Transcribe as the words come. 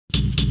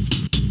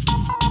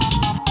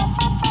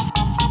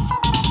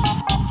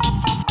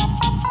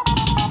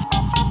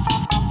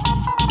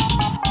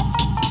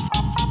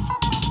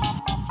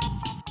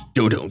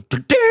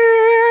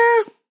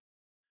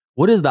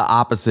What is the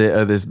opposite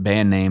of this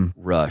band name?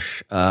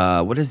 Rush.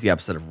 What is the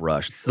opposite of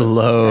Rush?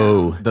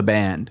 Slow. The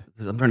band.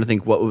 I'm trying to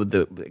think what would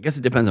I guess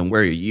it depends on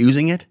where you're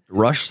using it.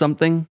 Rush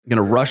something? You're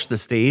going to rush the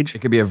stage? It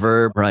could be a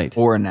verb Right.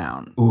 or a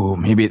noun. Ooh,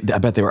 maybe, I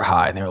bet they were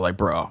high and they were like,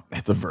 bro,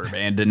 it's a verb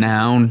and a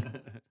noun.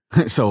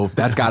 So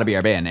that's got to be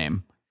our band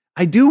name.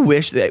 I do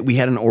wish that we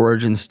had an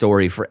origin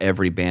story for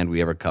every band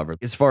we ever covered,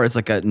 as far as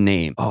like a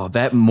name. Oh,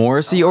 that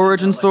Morrissey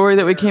origin story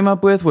that we came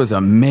up with was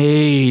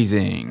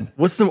amazing.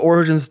 What's the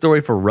origin story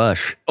for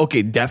Rush?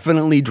 Okay,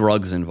 definitely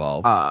drugs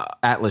involved.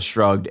 Atlas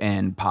Shrugged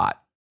and pot.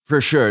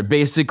 For sure.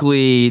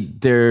 Basically,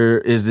 there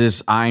is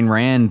this Ayn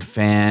Rand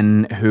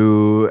fan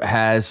who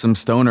has some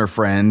stoner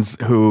friends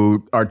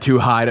who are too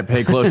high to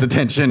pay close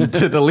attention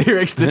to the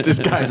lyrics that this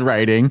guy's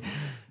writing.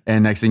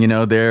 And next thing you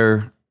know,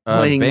 they're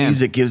Playing band.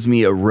 music gives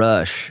me a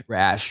rush.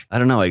 Rash. I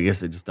don't know. I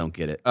guess I just don't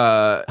get it.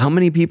 How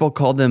many people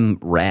call them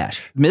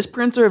Rash?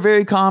 Misprints are a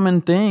very common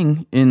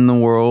thing in the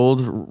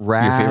world.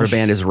 Rash. Your favorite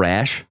band is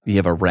Rash? You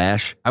have a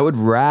rash? I would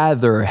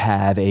rather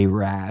have a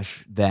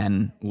rash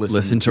than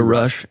Listen to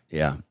Rush?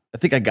 Yeah. I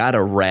think I got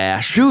a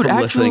rash Dude, from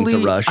actually,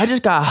 listening to Rush. I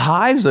just got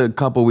hives a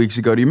couple weeks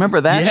ago. Do you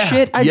remember that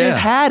shit? I just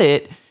had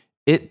it.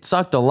 It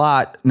sucked a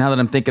lot. Now that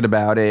I'm thinking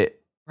about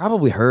it,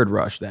 probably heard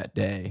Rush that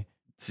day.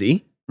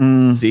 See?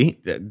 See?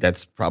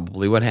 That's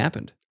probably what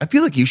happened. I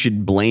feel like you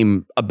should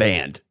blame a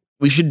band.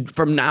 We should,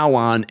 from now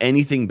on,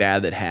 anything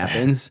bad that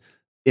happens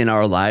in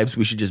our lives,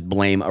 we should just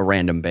blame a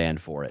random band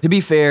for it. To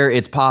be fair,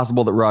 it's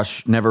possible that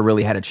Rush never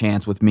really had a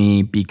chance with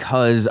me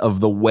because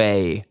of the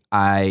way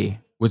I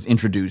was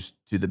introduced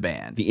to the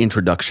band. The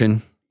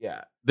introduction.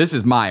 Yeah. This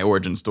is my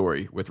origin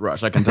story with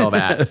Rush. I can tell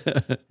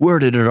that. Where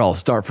did it all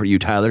start for you,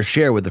 Tyler?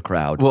 Share with the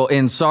crowd. Well,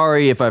 and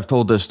sorry if I've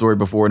told this story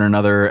before in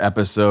another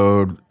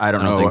episode. I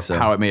don't know think so.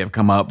 how it may have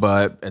come up,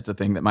 but it's a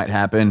thing that might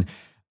happen.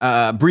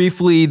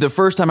 Briefly, the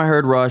first time I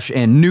heard Rush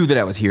and knew that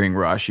I was hearing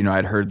Rush,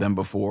 I'd heard them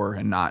before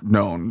and not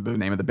known the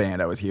name of the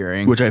band I was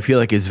hearing. Which I feel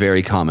like is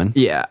very common.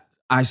 Yeah.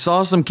 I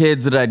saw some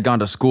kids that I'd gone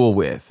to school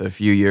with a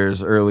few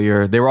years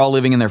earlier. They were all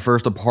living in their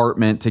first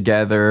apartment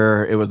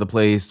together. It was the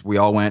place we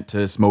all went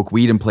to smoke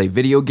weed and play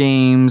video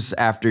games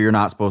after you're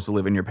not supposed to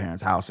live in your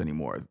parents' house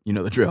anymore. You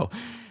know the drill.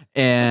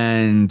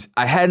 And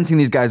I hadn't seen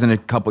these guys in a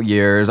couple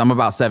years. I'm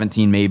about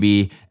 17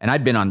 maybe, and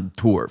I'd been on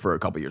tour for a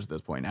couple years at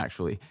this point,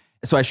 actually.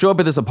 So I show up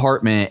at this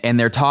apartment, and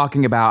they're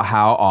talking about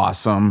how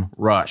awesome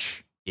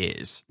Rush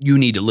is. You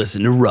need to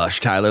listen to Rush,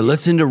 Tyler.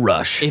 Listen to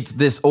Rush. It's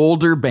this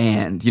older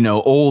band,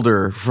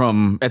 older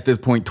from, at this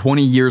point,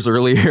 20 years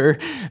earlier.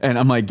 And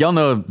I'm like, y'all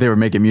know they were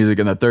making music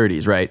in the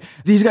 30s, right?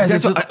 These guys,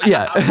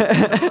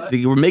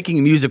 They were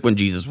making music when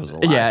Jesus was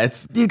alive. Yeah,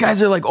 these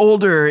guys are like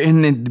older,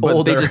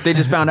 but they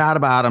just found out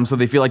about them, so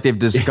they feel like they've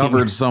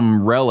discovered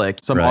some relic,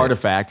 some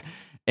artifact.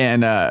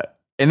 And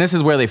this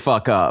is where they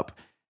fuck up.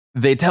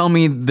 They tell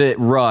me that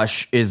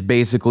Rush is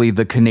basically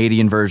the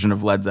Canadian version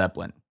of Led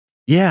Zeppelin.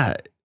 Yeah.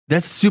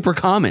 That's super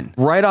common.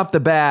 Right off the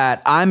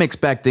bat, I'm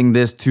expecting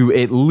this to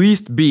at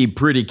least be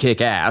pretty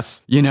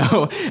kick-ass,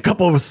 A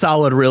couple of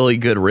solid, really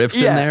good riffs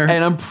in there.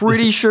 And I'm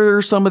pretty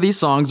sure some of these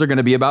songs are going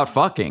to be about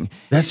fucking.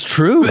 That's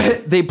true.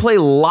 They play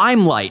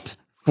Limelight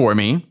for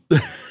me.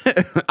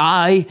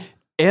 I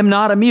am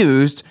not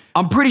amused.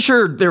 I'm pretty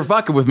sure they're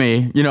fucking with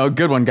me.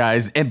 Good one,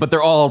 guys. But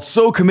they're all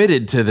so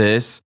committed to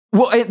this.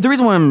 Well, the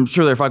reason why I'm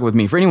sure they're fucking with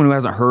me, for anyone who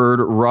hasn't heard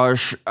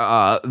Rush,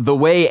 the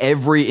way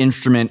every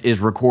instrument is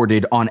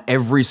recorded on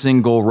every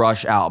single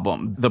Rush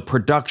album, the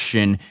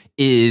production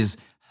is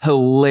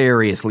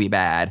hilariously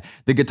bad.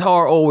 The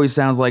guitar always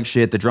sounds like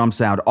shit. The drums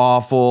sound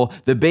awful.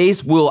 The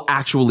bass will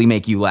actually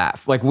make you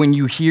laugh. Like when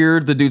you hear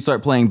the dude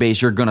start playing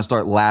bass, you're gonna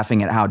start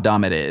laughing at how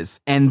dumb it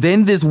is. And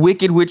then this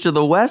Wicked Witch of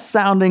the West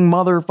sounding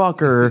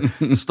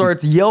motherfucker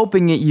starts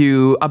yelping at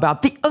you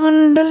about the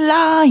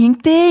underlying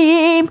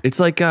theme.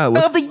 It's like of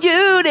the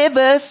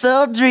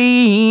universal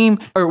dream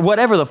or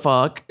whatever the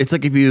fuck. It's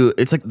like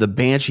it's like the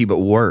Banshee but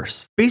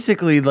worse.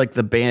 Basically, like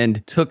the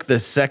band took the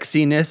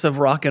sexiness of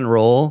rock and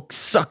roll,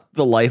 sucked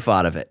the life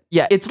out of it.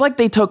 Yeah, it's like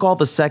they took all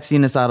the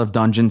sexiness out of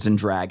Dungeons and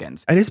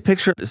Dragons. I just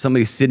picture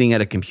somebody sitting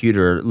at a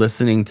computer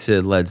listening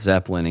to Led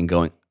Zeppelin and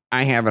going,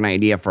 I have an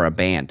idea for a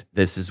band.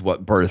 This is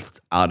what birthed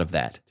out of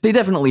that. They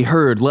definitely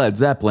heard Led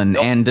Zeppelin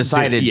and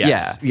decided,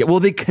 yeah. Well,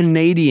 the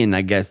Canadian,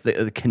 I guess,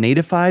 the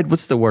Canadified.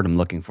 What's the word I'm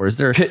looking for? Is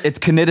there? It's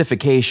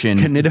Canadification.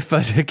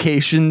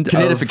 Canadification.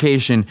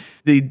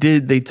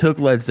 They took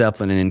Led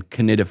Zeppelin and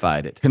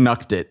Canadified it.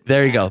 Canucked it.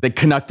 There you go. They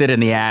Canucked it in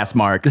the ass,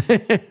 Mark.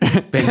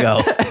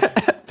 Bingo.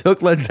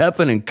 Took Led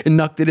Zeppelin and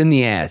Canucked it in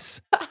the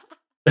ass.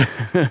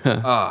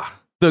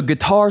 The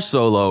guitar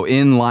solo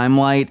in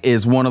Limelight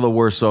is one of the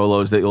worst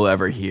solos that you'll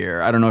ever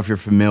hear. I don't know if you're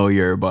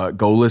familiar, but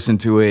go listen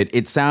to it.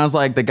 It sounds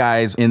like the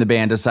guys in the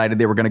band decided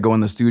they were going to go in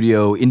the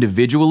studio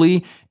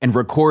individually and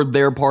record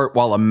their part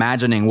while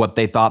imagining what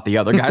they thought the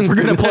other guys were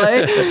going to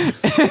play.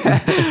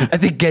 I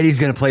think Geddy's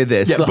going to play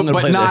this. Yeah, so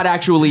but not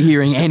actually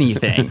hearing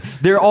anything.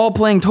 They're all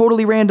playing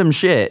totally random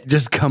shit.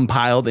 Just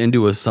compiled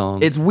into a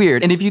song. It's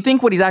weird. And if you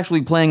think what he's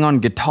actually playing on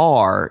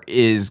guitar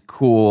is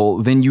cool,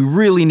 then you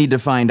really need to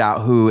find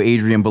out who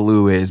Adrian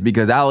Belew is,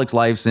 because Alex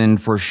Lifeson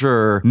for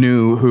sure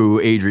knew who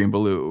Adrian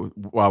Belew,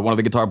 one of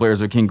the guitar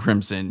players of King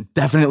Crimson,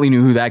 definitely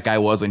knew who that guy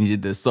was when he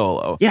did this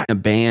solo. Yeah, a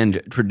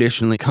band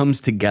traditionally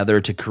comes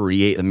together to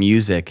create the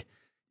music.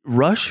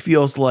 Rush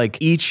feels like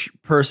each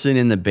person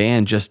in the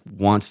band just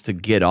wants to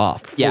get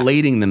off,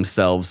 filleting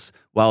themselves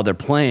while they're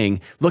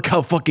playing. Look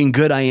how fucking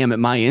good I am at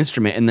my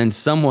instrument. And then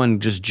someone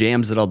just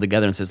jams it all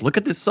together and says, look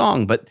at this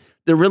song. But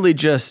they're really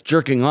just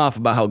jerking off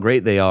about how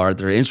great they are at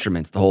their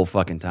instruments the whole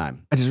fucking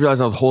time. I just realized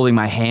I was holding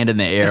my hand in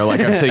the air like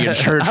I'm sitting in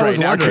church right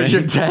now because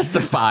you're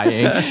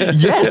testifying.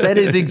 Yes, that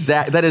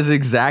is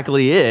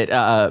exactly it.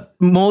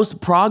 Most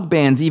prog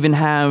bands even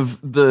have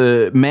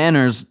the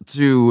manners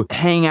to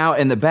hang out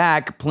in the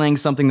back playing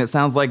something that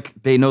sounds like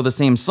they know the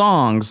same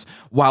songs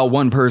while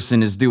one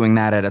person is doing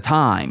that at a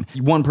time.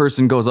 One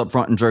person goes up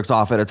front and jerks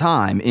off at a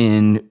time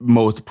in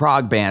most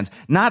prog bands.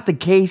 Not the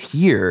case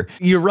here.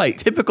 You're right.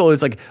 Typical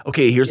is like,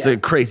 okay, here's the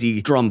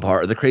crazy drum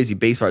part or the crazy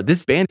bass part.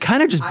 This band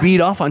kind of just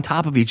beat off on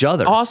top of each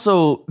other.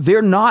 Also,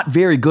 they're not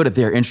very good at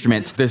their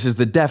instruments. This is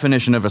the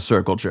definition of a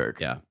circle jerk.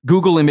 Yeah.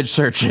 Google image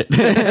search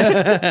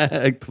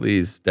it.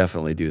 Please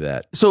definitely do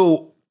that.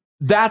 So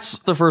that's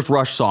the first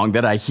Rush song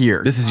that I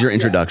hear. This is your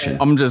introduction.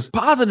 I'm just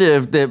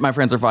positive that my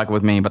friends are fucking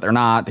with me, but they're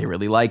not. They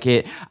really like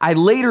it. I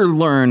later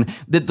learned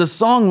that the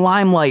song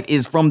Limelight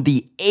is from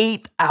the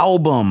 8th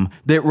album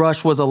that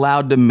Rush was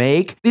allowed to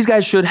make. These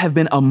guys should have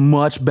been a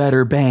much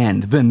better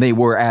band than they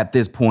were at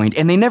this point,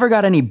 and they never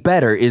got any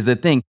better is the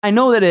thing. I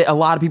know that a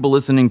lot of people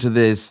listening to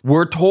this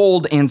were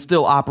told and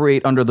still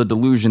operate under the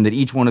delusion that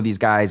each one of these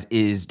guys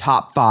is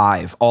top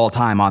 5 all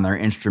time on their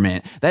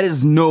instrument. That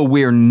is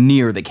nowhere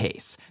near the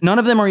case. None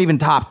of them are even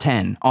top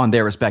 10 on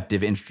their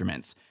respective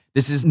instruments.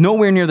 This is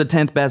nowhere near the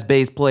 10th best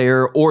bass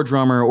player or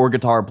drummer or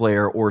guitar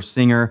player or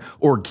singer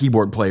or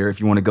keyboard player if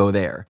you want to go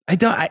there.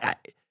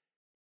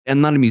 I'm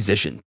not a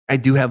musician. I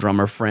do have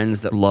drummer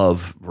friends that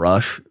love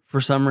Rush for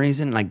some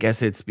reason, and I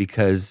guess it's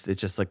because it's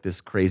just like this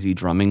crazy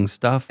drumming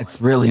stuff. It's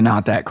really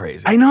not that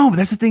crazy. I know, but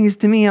that's the thing is,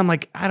 to me, I'm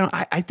like,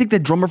 I think the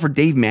drummer for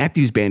Dave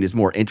Matthews Band is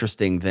more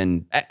interesting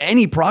than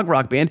any prog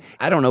rock band.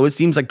 I don't know. It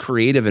seems like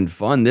creative and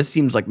fun. This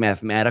seems like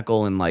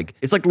mathematical and like,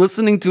 it's like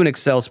listening to an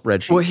Excel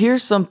spreadsheet. Well,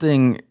 here's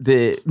something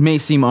that may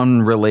seem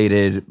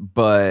unrelated,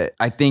 but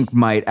I think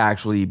might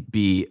actually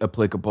be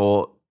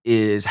applicable,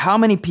 is how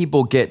many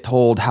people get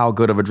told how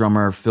good of a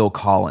drummer Phil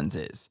Collins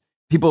is.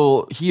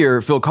 People hear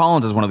Phil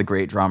Collins is one of the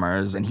great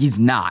drummers, and he's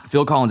not.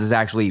 Phil Collins is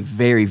actually a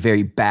very,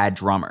 very bad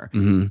drummer.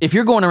 Mm-hmm. If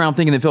you're going around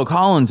thinking that Phil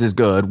Collins is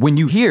good, when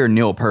you hear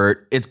Neil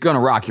Peart, it's going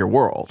to rock your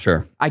world.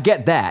 Sure. I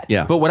get that.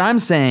 Yeah. But what I'm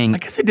saying... I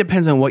guess it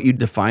depends on what you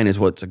define as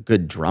what's a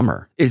good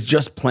drummer. Is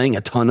just playing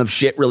a ton of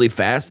shit really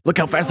fast? Look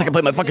how fast I can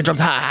play my fucking drums.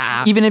 Ha, ha,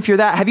 ha. Even if you're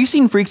that... Have you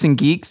seen Freaks and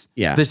Geeks?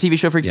 Yeah. The TV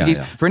show Freaks and Geeks?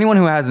 Yeah. For anyone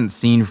who hasn't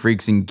seen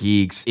Freaks and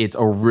Geeks, it's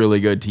a really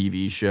good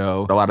TV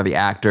show. A lot of the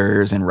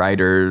actors and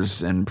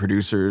writers and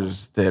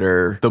producers that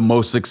are the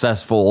most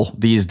successful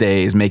these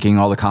days making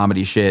all the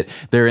comedy shit,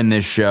 they're in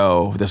this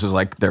show. This is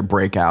like their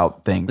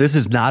breakout thing. This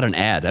is not an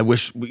ad. I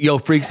wish,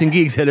 Freaks and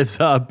Geeks hit us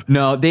up.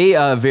 No, they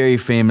very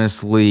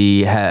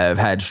famously have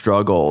had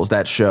struggles,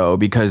 that show,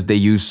 because they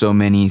use so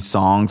many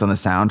songs on the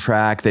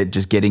soundtrack that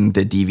just getting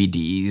the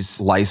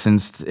DVDs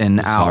licensed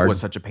and out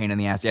was such a pain in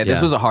the ass. Yeah,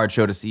 this was a hard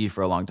show to see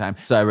for a long time,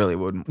 so I really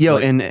wouldn't.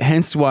 And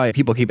hence why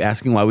people keep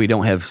asking why we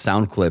don't have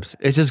sound clips.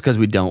 It's just because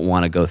we don't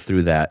want to go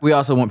through that. We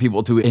also want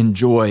people to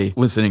enjoy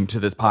listening to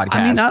this podcast.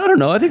 I mean, I don't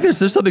know. I think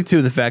there's something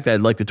to the fact that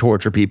I'd like to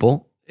torture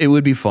people. It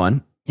would be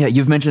fun. Yeah,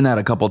 you've mentioned that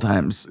a couple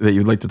times, that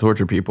you'd like to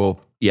torture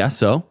people. Yeah,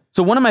 so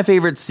one of my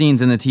favorite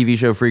scenes in the TV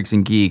show Freaks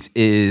and Geeks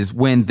is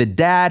when the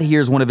dad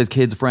hears one of his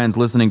kids' friends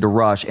listening to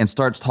Rush and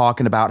starts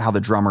talking about how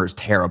the drummer is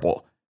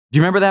terrible. Do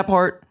you remember that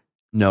part?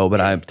 No,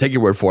 but I take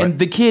your word for and it.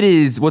 The kid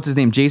is, what's his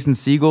name? Jason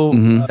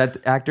Segel,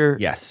 that actor?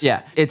 Yes.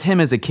 Yeah. It's him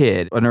as a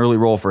kid, an early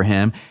role for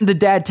him. The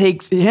dad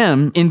takes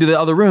him into the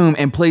other room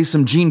and plays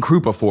some Gene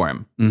Krupa for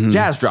him.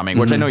 Jazz drumming,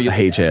 which I know you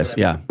hate jazz,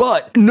 yeah.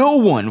 But no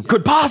one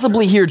could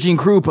possibly hear Gene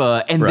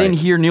Krupa and then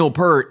hear Neil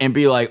Peart and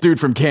be like, dude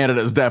from Canada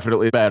is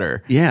definitely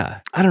better. Yeah.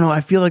 I don't know. I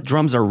feel like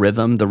drums are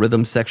rhythm, the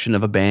rhythm section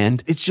of a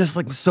band. It's just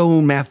like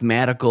so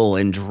mathematical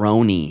and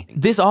drony.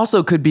 This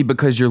also could be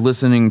because you're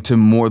listening to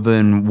more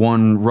than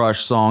one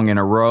Rush song in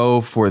a row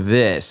for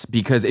this,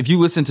 because if you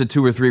listen to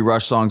 2 or 3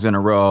 Rush songs in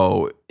a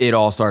row, it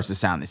all starts to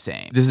sound the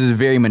same. This is a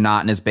very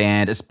monotonous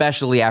band,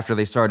 especially after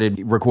they started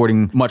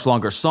recording much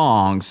longer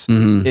songs.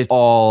 It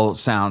all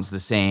sounds the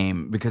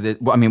same because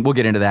we'll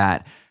get into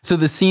that. So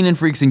the scene in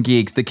Freaks and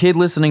Geeks, the kid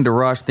listening to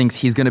Rush thinks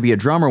he's going to be a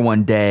drummer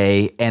one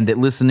day, and that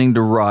listening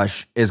to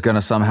Rush is going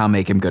to somehow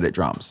make him good at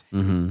drums.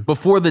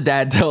 Before the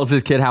dad tells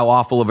his kid how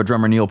awful of a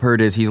drummer Neil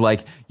Peart is, he's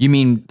like, you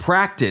mean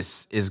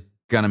practice is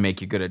gonna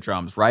make you good at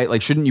drums, right?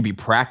 Like, shouldn't you be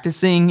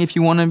practicing if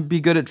you want to be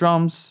good at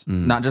drums?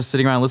 Not just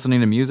sitting around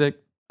listening to music?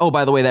 Oh,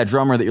 by the way, that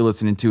drummer that you're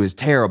listening to is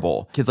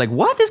terrible. Kid's like,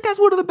 what? This guy's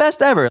one of the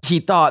best ever. He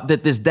thought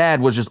that this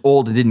dad was just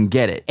old and didn't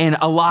get it. And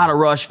a lot of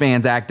Rush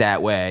fans act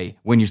that way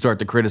when you start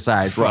to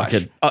criticize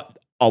Rush.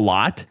 A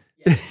lot?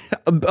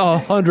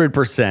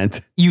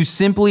 100%. You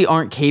simply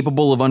aren't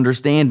capable of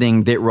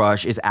understanding that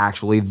Rush is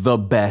actually the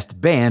best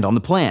band on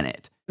the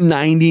planet.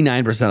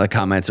 99% of the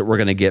comments that we're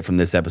going to get from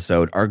this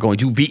episode are going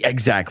to be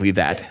exactly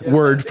that,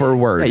 word for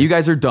word. Yeah, you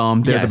guys are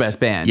dumb. They're Yes. the best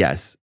band.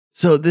 Yes.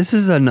 So this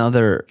is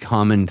another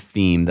common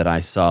theme that I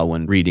saw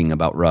when reading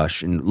about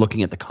Rush and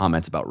looking at the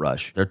comments about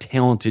Rush. They're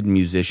talented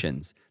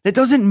musicians. That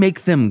doesn't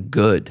make them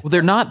good. Well,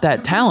 they're not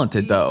that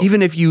talented, though.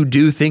 Even if you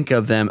do think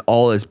of them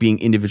all as being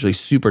individually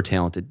super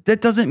talented,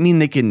 that doesn't mean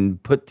they can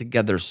put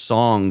together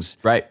songs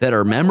Right. that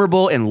are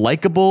memorable and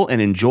likable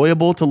and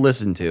enjoyable to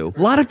listen to.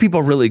 A lot of people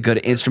are really good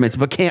at instruments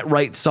but can't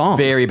write songs.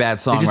 Very bad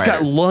They just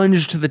got songwriters.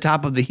 lunged to the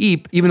top of the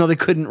heap, even though they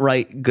couldn't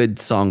write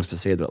good songs to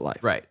save their life.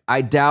 Right.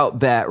 I doubt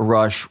that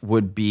Rush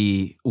would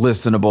be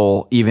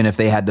listenable even if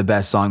they had the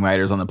best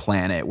songwriters on the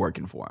planet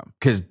working for them,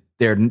 because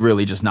they're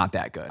really just not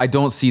that good. I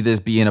don't see this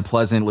being a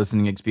pleasant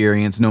listening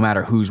experience no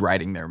matter who's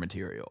writing their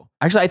material.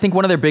 Actually, I think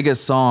one of their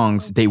biggest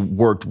songs, they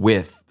worked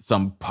with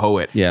some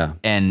poet. Yeah.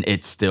 And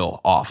it's still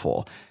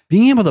awful.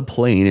 Being able to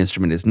play an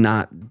instrument is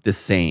not the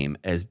same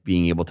as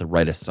being able to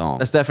write a song.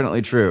 That's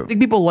definitely true. I think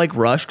people like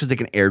Rush because they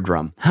can air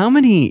drum. How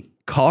many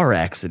car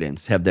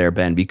accidents have there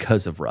been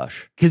because of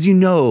Rush? Because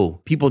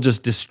people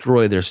just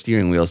destroy their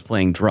steering wheels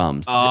playing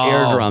drums. There's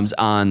air drums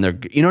on their,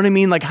 you know what I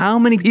mean? Like how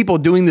many people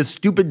doing this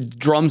stupid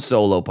drum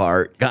solo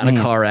part got in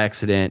a car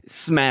accident,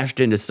 smashed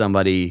into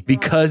somebody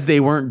because they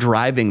weren't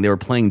driving, they were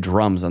playing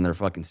drums on their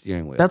fucking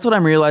steering wheel. That's what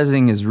I'm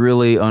realizing is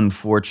really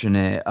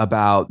unfortunate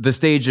about the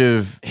stage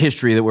of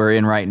history that we're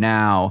in right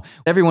now.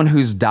 Everyone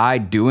who's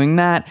died doing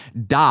that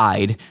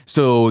died,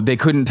 so they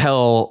couldn't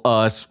tell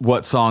us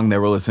what song they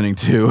were listening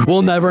to.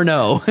 We'll never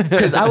know.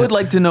 Because I would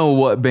like to know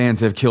what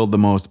bands have killed the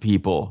most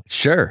people.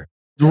 Sure.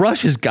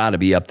 Rush has got to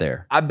be up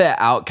there. I bet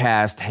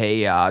Outkast,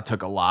 Hey Ya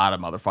took a lot of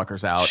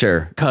motherfuckers out.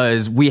 Sure.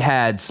 Because we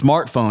had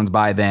smartphones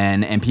by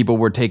then and people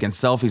were taking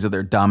selfies of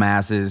their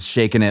dumbasses,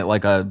 shaking it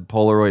like a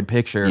Polaroid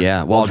picture.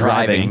 Yeah, while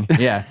driving.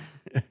 Yeah.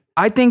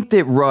 I think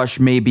that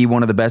Rush may be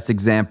one of the best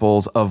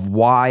examples of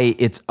why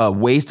it's a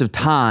waste of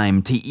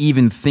time to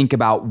even think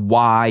about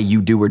why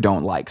you do or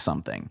don't like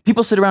something.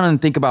 People sit around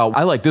and think about,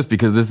 I like this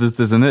because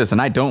this, and this,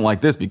 and I don't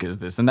like this because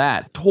this and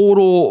that.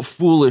 Total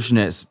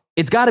foolishness.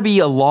 It's got to be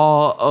a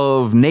law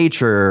of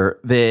nature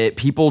that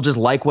people just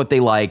like what they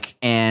like,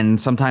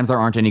 and sometimes there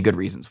aren't any good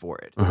reasons for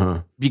it.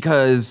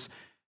 Because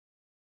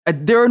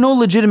there are no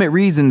legitimate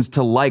reasons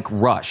to like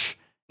Rush.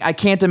 I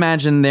can't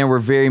imagine there were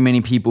very many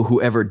people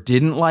who ever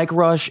didn't like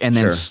Rush and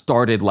then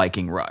started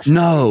liking Rush.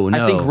 No.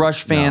 I think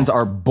Rush fans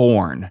are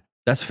born.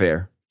 That's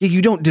fair.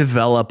 You don't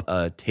develop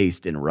a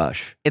taste in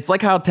Rush. It's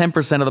like how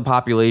 10% of the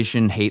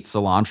population hates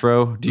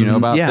cilantro. Do you know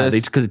about this?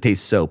 this? Because it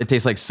tastes soap. It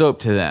tastes like soap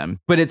to them.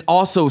 But it's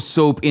also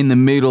soap in the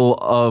middle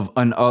of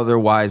an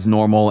otherwise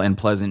normal and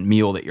pleasant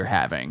meal that you're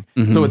having.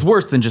 So it's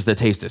worse than just the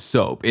taste of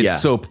soap.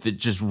 It's soap that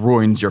just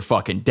ruins your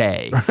fucking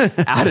day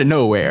out of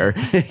nowhere.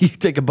 You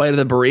take a bite of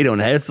the burrito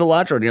and it has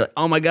cilantro and you're like,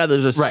 oh my God,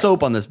 there's a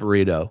soap on this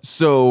burrito.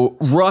 So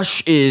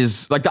Rush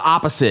is like the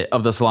opposite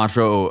of the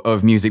cilantro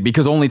of music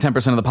because only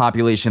 10% of the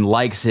population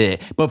likes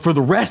it. But for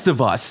the rest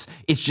of us,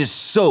 it's just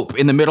soap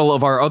in the middle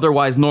of our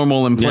otherwise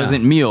normal and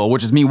pleasant meal,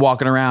 which is me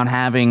walking around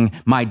having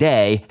my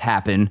day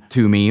happen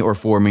to me or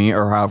for me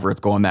or however it's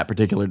going that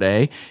particular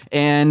day.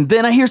 And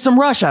then I hear some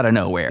Rush out of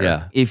nowhere.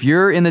 Yeah. If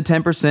you're in the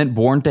 10%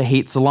 born to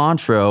hate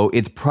cilantro,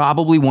 it's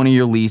probably one of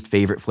your least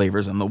favorite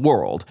flavors in the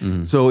world.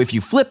 So if you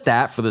flip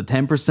that for the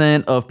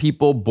 10% of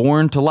people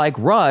born to like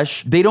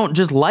Rush, they don't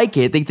just like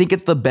it, they think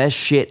it's the best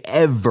shit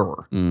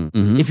ever.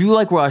 If you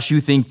like Rush, you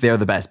think they're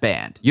the best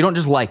band. You don't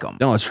just like them.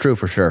 No, it's true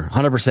for sure.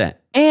 100%.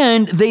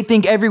 And they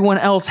think everyone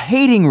else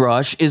hating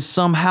Rush is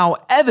somehow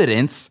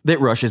evidence that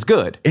Rush is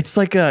good. It's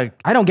like I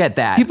don't get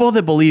that. people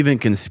that believe in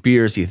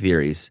conspiracy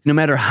theories, no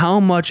matter how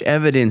much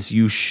evidence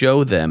you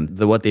show them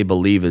that what they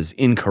believe is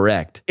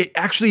incorrect, it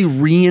actually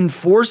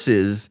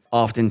reinforces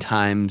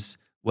oftentimes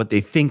what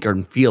they think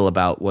or feel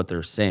about what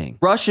they're saying.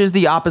 Rush is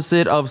the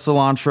opposite of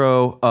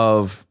cilantro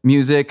of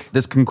music.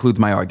 This concludes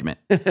my argument.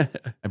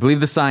 I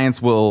believe the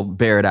science will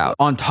bear it out.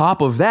 On top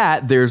of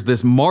that, there's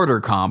this martyr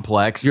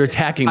complex. You're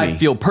attacking me. I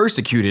feel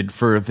persecuted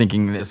for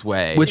thinking this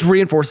way. Which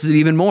reinforces it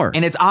even more.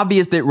 And it's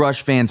obvious that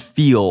Rush fans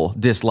feel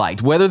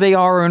disliked. Whether they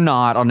are or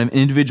not on an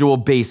individual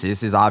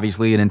basis is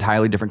obviously an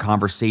entirely different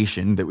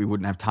conversation that we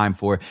wouldn't have time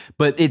for.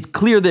 But it's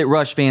clear that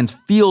Rush fans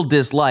feel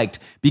disliked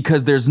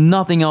because there's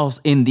nothing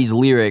else in these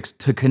lyrics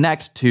to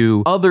connect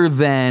to other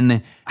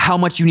than how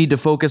much you need to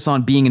focus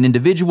on being an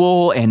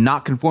individual and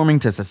not conforming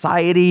to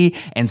society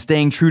and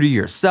staying true to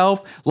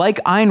yourself, like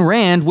Ayn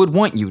Rand would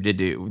want you to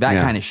do. That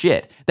kind of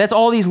shit. That's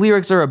all these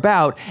lyrics are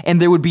about,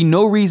 and there would be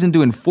no reason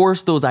to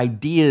enforce those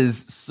ideas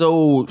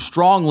so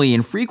strongly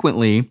and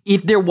frequently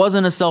if there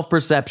wasn't a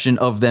self-perception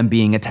of them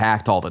being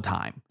attacked all the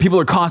time. People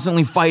are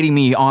constantly fighting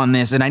me on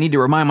this, and I need to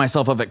remind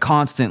myself of it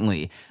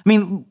constantly. I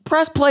mean,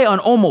 press play on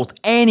almost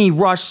any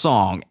Rush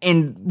song,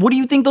 and what do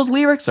you think those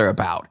lyrics are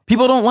about?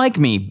 People don't like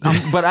me,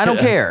 but I don't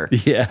care.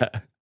 Yeah.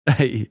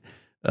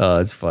 Oh,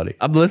 it's funny.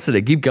 I'm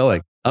listening. Keep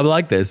going. I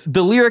like this.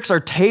 The lyrics are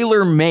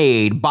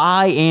tailor-made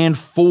by and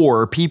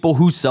for people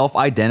who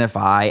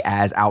self-identify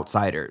as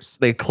outsiders.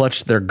 They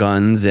clutch their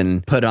guns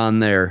and put on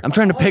their... I'm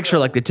trying to picture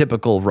like the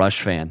typical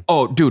Rush fan.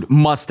 Oh, dude,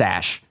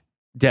 mustache.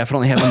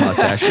 Definitely have a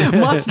mustache.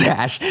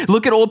 Mustache.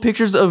 Look at old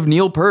pictures of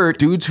Neil Peart.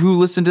 Dudes who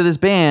listen to this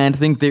band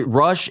think that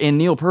Rush and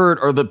Neil Peart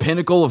are the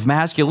pinnacle of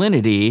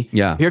masculinity.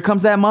 Yeah. Here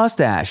comes that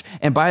mustache.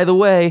 And by the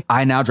way,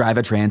 I now drive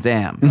a Trans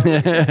Am.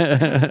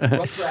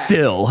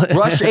 Still.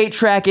 Rush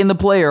 8-track in the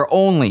player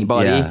only,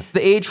 buddy. Yeah.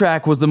 The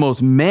 8-track was the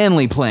most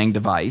manly playing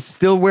device.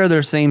 Still wear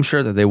their same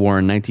shirt that they wore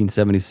in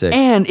 1976.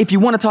 And if you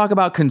want to talk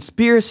about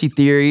conspiracy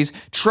theories,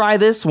 try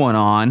this one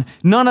on.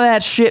 None of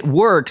that shit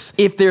works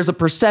if there's a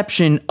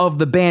perception of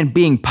the band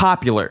being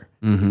popular.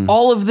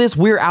 All of this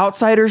We're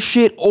Outsiders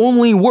shit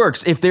only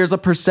works if there's a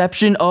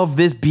perception of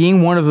this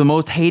being one of the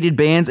most hated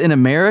bands in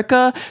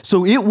America.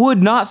 So it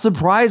would not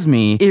surprise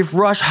me if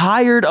Rush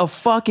hired a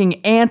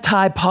fucking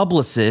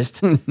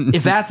anti-publicist,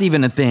 if that's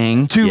even a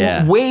thing,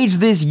 to wage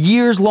this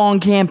years-long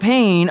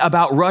campaign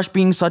about Rush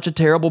being such a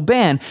terrible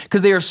band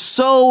because they are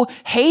so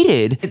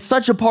hated. It's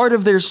such a part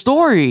of their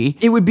story.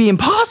 It would be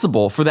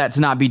impossible for that to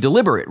not be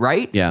deliberate,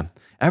 right? Yeah.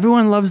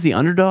 Everyone loves the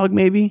underdog,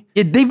 maybe?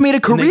 They've made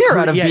a career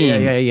out of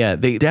being. Yeah.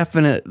 They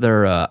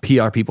their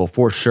PR people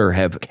for sure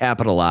have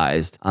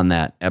capitalized on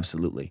that.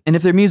 Absolutely. And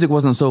if their music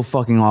wasn't so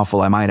fucking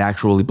awful, I might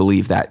actually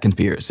believe that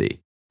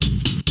conspiracy.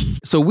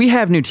 So we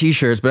have new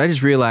t-shirts, but I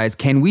just realized,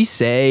 can we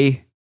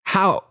say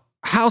how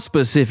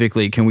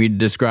specifically can we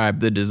describe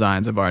the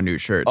designs of our new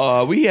shirts?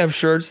 We have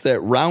shirts that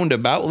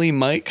roundaboutly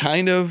might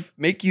kind of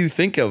make you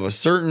think of a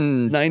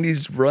certain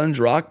 90s grunge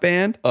rock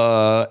band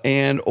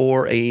and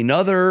or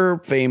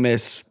another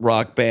famous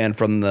rock band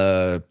from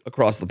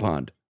across the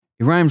pond.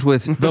 It rhymes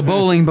with the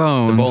Bowling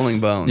Bones. The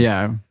Bowling Bones.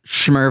 Yeah.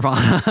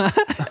 Schmervana.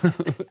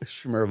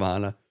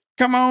 Schmervana.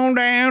 Come on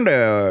down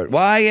to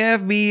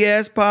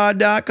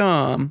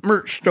yfbspod.com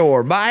merch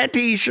store. Buy a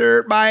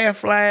t-shirt, buy a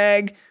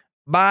flag,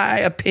 buy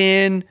a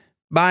pin,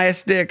 buy a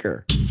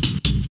sticker.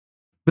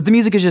 But the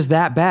music is just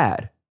that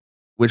bad.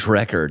 Which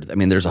record? I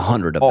mean, there's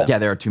 100 of them. Yeah,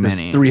 there are too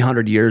many. There's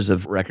 300 years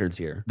of records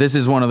here. This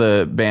is one of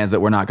the bands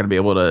that we're not going to be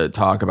able to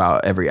talk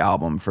about every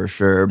album for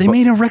sure. They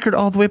made a record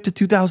all the way up to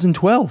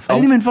 2012. I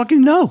didn't even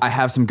fucking know. I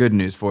have some good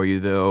news for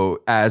you, though.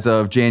 As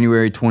of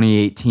January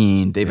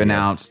 2018, they've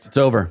announced it's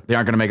over. They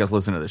aren't going to make us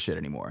listen to this shit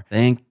anymore.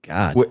 Thank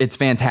God. It's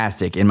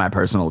fantastic, in my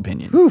personal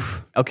opinion. Whew.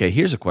 Okay,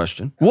 here's a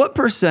question. What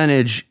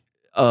percentage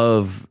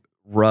of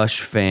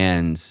Rush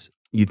fans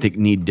you think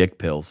need dick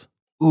pills?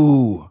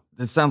 Ooh,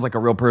 this sounds like a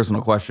real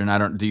personal question.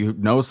 Do you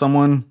know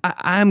someone?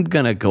 I'm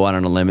going to go out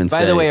on a limb and say...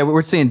 By the way,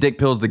 we're saying dick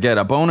pills to get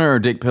a boner or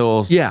dick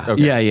pills? Yeah,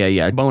 okay.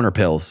 yeah. Boner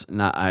pills.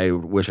 Not, I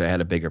wish I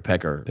had a bigger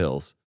pecker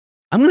pills.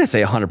 I'm going to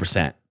say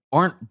 100%.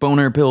 Aren't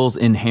boner pills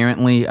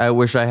inherently, I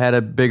wish I had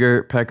a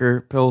bigger pecker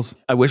pills?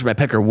 I wish my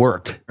pecker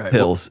worked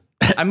pills.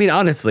 I mean,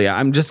 honestly,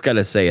 I'm just going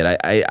to say it.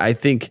 I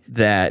think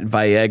that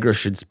Viagra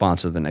should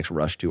sponsor the next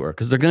Rush tour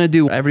because they're going to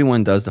do what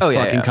everyone does, the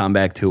fucking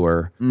comeback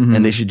tour. Mm-hmm.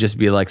 And they should just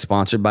be like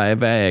sponsored by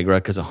Viagra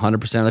because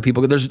 100% of the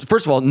people, there's,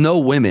 first of all, no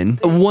women.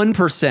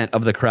 1%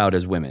 of the crowd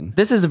is women.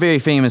 This is a very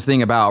famous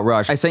thing about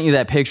Rush. I sent you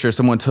that picture.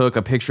 Someone took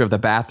a picture of the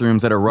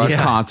bathrooms at a Rush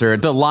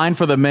concert. The line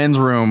for the men's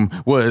room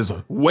was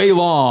way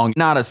long.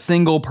 Not a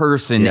single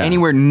person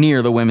anywhere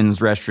near the women's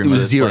restroom. It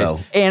was zero.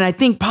 Place. And I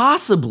think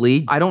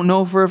possibly, I don't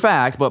know for a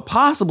fact, but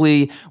possibly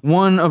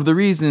one of the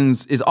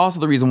reasons is also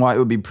the reason why it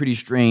would be pretty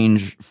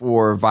strange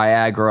for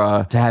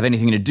Viagra to have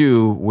anything to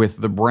do with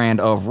the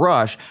brand of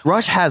Rush.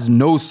 Rush has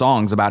no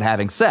songs about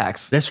having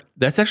sex.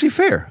 That's actually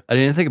fair. I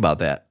didn't think about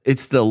that.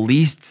 It's the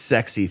least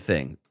sexy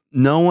thing.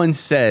 No one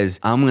says,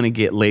 I'm going to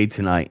get laid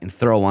tonight and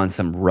throw on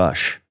some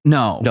Rush.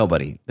 No.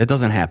 Nobody. That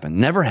doesn't happen.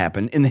 Never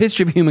happened in the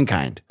history of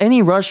humankind.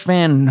 Any Rush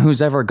fan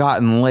who's ever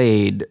gotten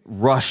laid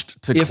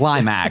rushed to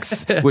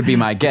climax would be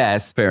my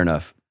guess. Fair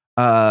enough.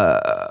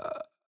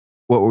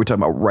 What were we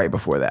talking about right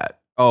before that?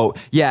 Oh,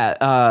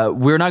 yeah.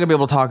 We're not going to be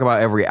able to talk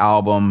about every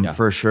album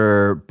for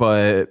sure,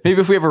 but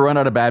maybe if we ever run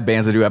out of bad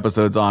bands to do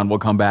episodes on, we'll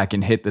come back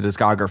and hit the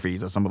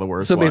discographies of some of the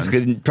worst ones. So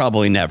basically,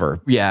 probably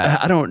never. Yeah.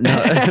 I don't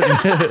know.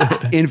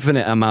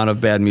 Infinite amount of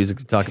bad music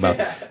to talk about.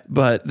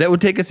 But that would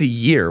take us a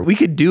year. We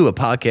could do a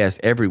podcast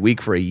every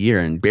week for a year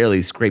and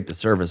barely scrape the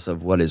surface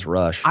of what is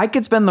Rush. I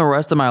could spend the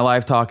rest of my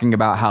life talking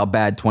about how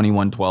bad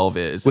 2112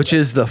 is. Which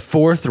is the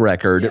fourth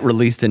record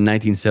released in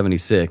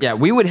 1976. Yeah,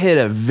 we would hit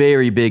a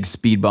very big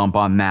speed bump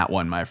on that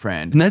one, my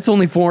friend. And that's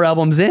only 4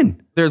 albums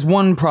in. There's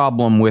one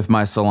problem with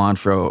my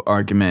cilantro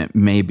argument,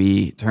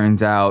 maybe.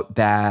 Turns out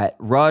that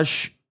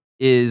Rush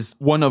is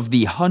one of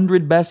the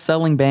 100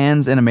 best-selling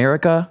bands in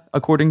America,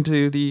 according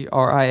to the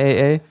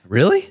RIAA.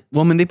 Really?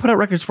 Well, I mean, they put out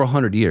records for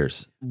 100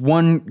 years.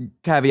 One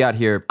caveat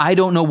here. I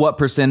don't know what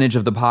percentage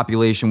of the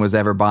population was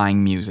ever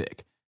buying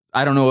music.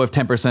 I don't know if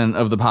 10%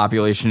 of the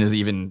population is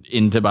even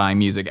into buying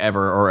music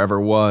ever or ever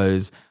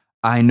was.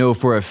 I know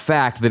for a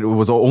fact that it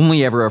was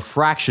only ever a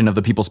fraction of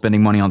the people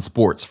spending money on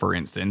sports, for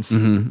instance.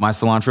 Mm-hmm. My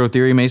cilantro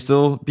theory may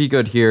still be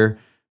good here,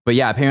 But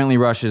yeah, apparently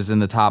Rush is in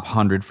the top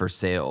 100 for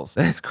sales.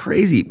 That's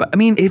crazy. But I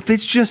mean, if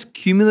it's just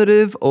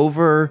cumulative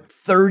over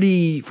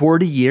 30,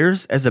 40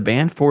 years as a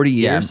band, 40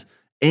 years,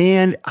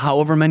 and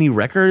however many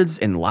records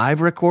and live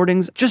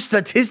recordings, just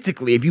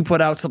statistically, if you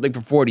put out something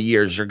for 40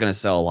 years, you're going to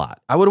sell a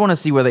lot. I would want to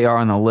see where they are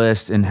on the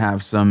list and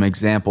have some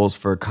examples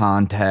for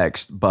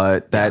context,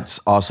 but that's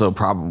also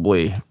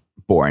probably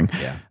boring.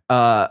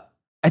 Yeah.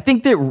 I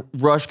think that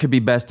Rush could be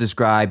best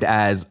described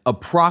as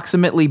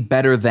approximately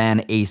better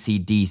than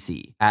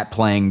AC/DC at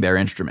playing their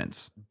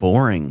instruments.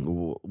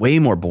 Boring. Way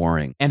more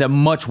boring. And a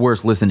much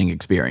worse listening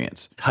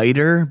experience.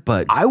 Tighter,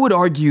 but I would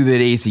argue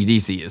that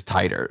AC/DC is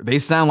tighter. They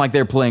sound like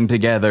they're playing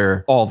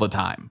together all the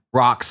time.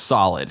 Rock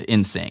solid,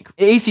 in sync.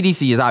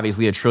 AC/DC is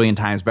obviously a trillion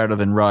times better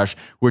than Rush,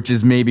 which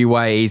is maybe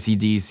why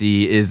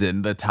AC/DC is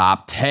in the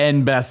top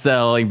 10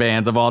 best-selling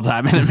bands of all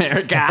time in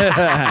America.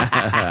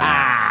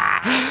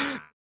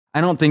 I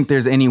don't think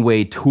there's any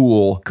way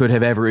Tool could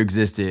have ever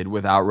existed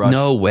without Rush.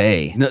 No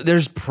way. No,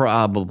 there's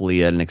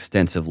probably an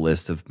extensive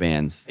list of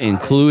bands,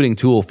 including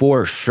Tool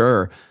for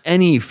sure.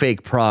 Any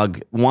fake prog,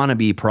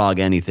 wannabe prog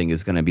anything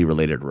is going to be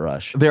related to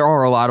Rush. There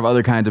are a lot of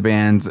other kinds of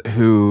bands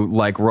who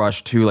like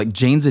Rush too. Like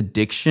Jane's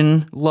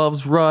Addiction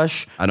loves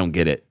Rush. I don't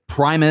get it.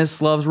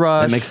 Primus loves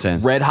Rush. That makes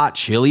sense. Red Hot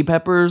Chili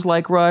Peppers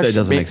like Rush. That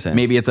doesn't make sense.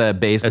 Maybe it's a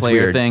bass That's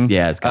player weird. thing.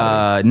 Yeah, it's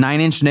gotta Nine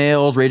Inch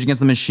Nails, Rage Against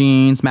the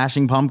Machine,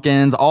 Smashing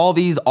Pumpkins. All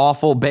these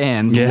awful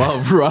bands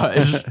love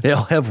Rush. They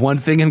all have one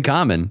thing in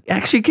common. I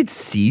actually could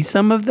see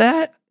some of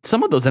that.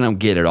 Some of those I don't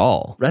get at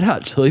all. Red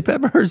Hot Chili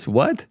Peppers?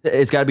 What?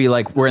 It's got to be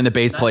like we're in the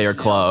bass player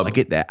club. I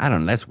get that. I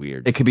don't know. That's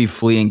weird. It could be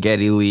Flea and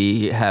Geddy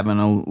Lee having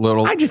a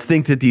little. I just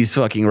think that these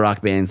fucking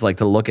rock bands like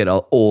to look at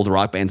old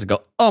rock bands and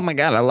go, oh my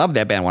God, I love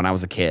that band when I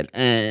was a kid.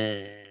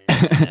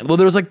 Well,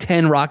 there was like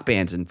 10 rock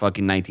bands in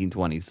fucking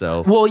 1920,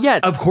 so. Well,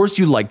 yeah. Of course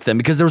you liked them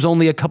because there was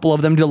only a couple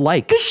of them to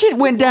like. This shit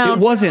went down. It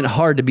wasn't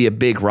hard to be a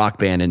big rock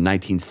band in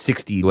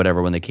 1960,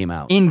 whatever, when they came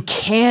out. In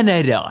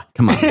Canada.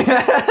 Come on.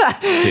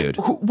 Dude.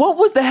 What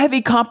was the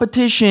heavy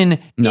competition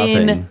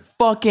Nothing. in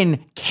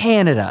fucking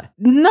Canada?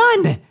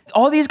 None.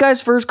 All these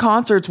guys' first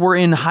concerts were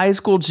in high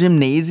school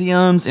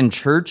gymnasiums and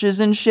churches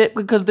and shit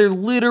because there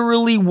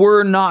literally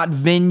were not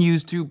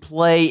venues to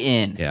play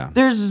in. Yeah.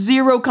 There's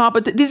zero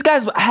competition. These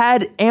guys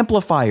had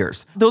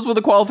amplifiers. Those were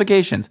the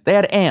qualifications. They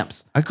had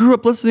amps. I grew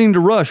up listening to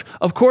Rush.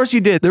 Of course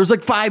you did. There was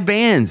like 5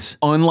 bands.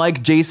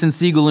 Unlike Jason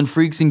Segel and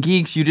Freaks and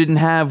Geeks, you didn't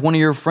have one of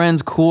your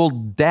friends' cool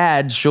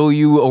dad show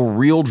you a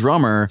real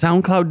drummer.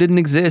 SoundCloud didn't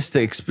exist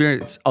to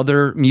experience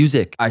other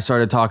music. I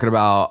started talking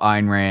about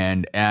Ayn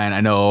Rand, and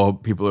I know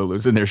people are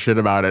losing their shit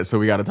about it, so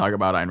we got to talk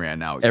about Ayn Rand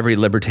now. Every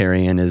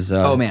libertarian is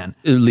oh man,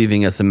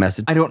 leaving us a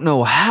message. I don't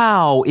know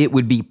how it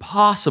would be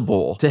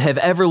possible to have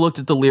ever looked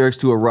at the lyrics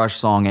to a Rush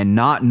song and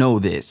not know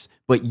this,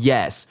 but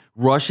yes,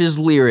 Rush's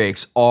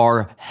lyrics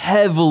are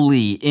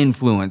heavily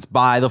influenced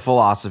by the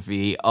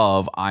philosophy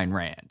of Ayn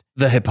Rand.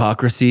 The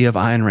hypocrisy of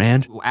Ayn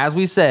Rand. As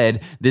we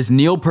said, this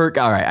Neil Peart,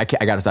 all right,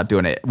 I got to stop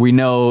doing it. We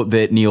know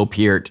that Neil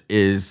Peart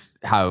is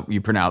how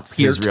you pronounce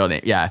his real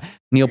name. Yeah.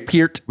 Neil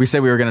Peart. We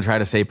said we were going to try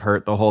to say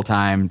Peart the whole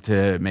time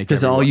to make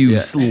because all you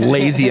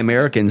lazy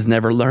Americans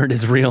never learned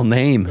his real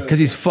name because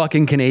he's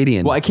fucking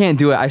Canadian. Well, I can't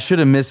do it. I should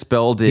have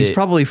misspelled it. He's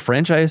probably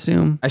French, I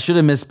assume. I should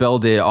have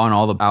misspelled it on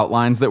all the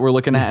outlines that we're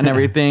looking at and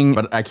everything,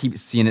 but I keep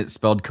seeing it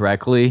spelled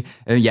correctly.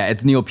 Yeah,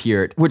 it's Neil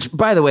Peart, which,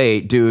 by the way,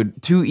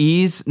 dude, 2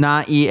 E's,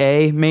 not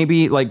EA,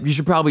 maybe. Like, you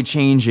should probably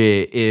change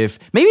it if...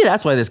 Maybe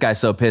that's why this guy's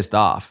so pissed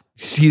off.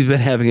 He's been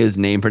having his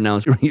name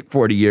pronounced for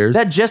 40 years.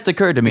 That just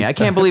occurred to me. I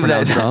can't believe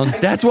that. Wrong.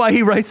 That's why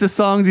he writes the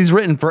songs he's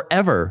written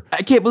forever.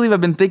 I can't believe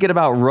I've been thinking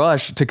about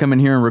Rush to come in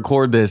here and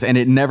record this, and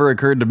it never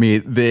occurred to me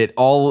that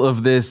all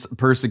of this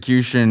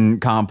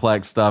persecution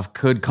complex stuff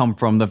could come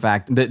from the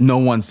fact that no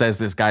one says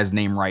this guy's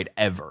name right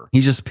ever.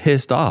 He's just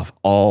pissed off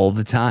all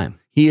the time.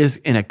 He is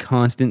in a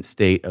constant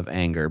state of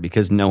anger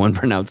because no one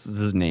pronounces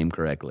his name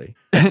correctly.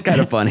 That's kind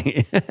of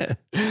funny.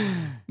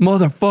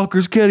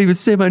 Motherfuckers can't even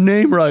say my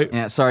name right.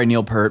 Yeah, sorry,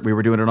 Neil Peart. We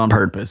were doing it on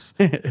purpose.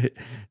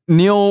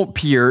 Neil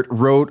Peart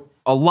wrote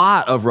a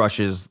lot of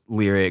Rush's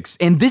lyrics,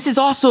 and this is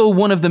also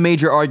one of the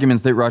major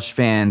arguments that Rush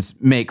fans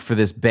make for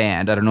this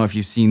band. I don't know if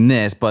you've seen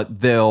this, but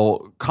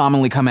they'll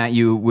commonly come at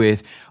you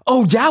with,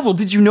 oh yeah, well,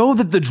 did you know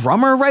that the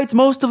drummer writes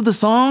most of the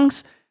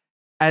songs?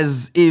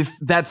 As if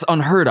that's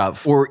unheard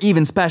of or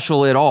even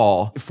special at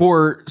all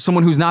for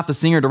someone who's not the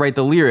singer to write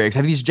the lyrics.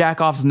 Have these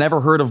jackoffs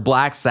never heard of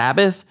Black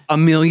Sabbath? A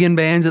million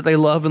bands that they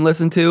love and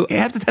listen to.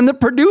 Half the time the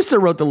producer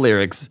wrote the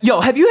lyrics.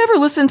 Yo, have you ever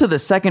listened to the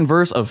second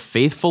verse of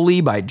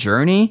Faithfully by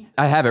Journey?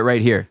 I have it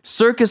right here.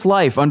 Circus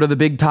life under the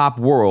big top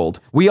world.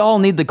 We all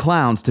need the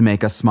clowns to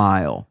make us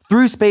smile.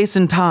 Through space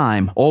and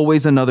time,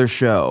 always another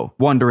show.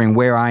 Wondering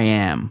where I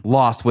am,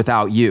 lost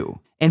without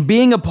you. And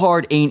being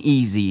apart ain't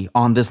easy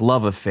on this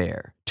love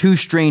affair. 2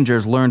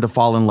 strangers learn to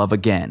fall in love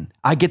again.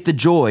 I get the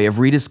joy of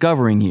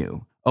rediscovering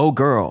you. Oh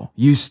girl,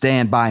 you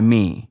stand by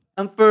me.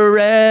 I'm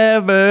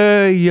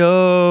forever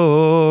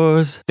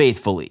yours.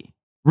 Faithfully.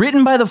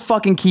 Written by the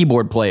fucking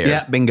keyboard player.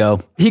 Yeah,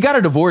 bingo. He got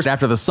a divorce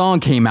after the song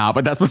came out,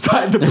 but that's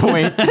beside the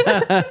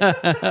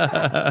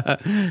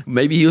point.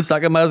 Maybe he was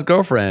talking about his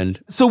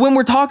girlfriend. So when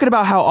we're talking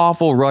about how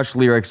awful Rush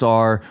lyrics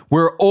are,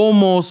 we're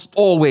almost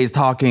always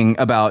talking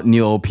about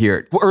Neil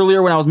Peart.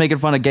 Earlier when I was making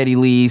fun of Geddy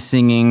Lee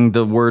singing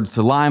the words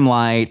to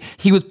Limelight,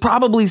 he was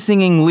probably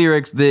singing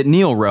lyrics that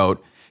Neil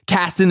wrote.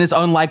 Cast in this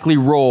unlikely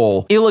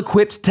role,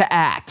 ill-equipped to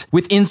act,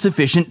 with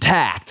insufficient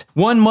tact.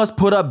 One must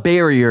put up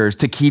barriers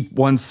to keep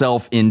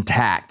oneself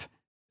intact.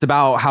 It's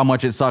about how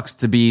much it sucks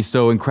to be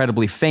so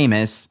incredibly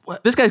famous.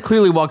 This guy's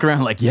clearly walking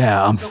around like,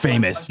 yeah, I'm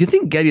famous. You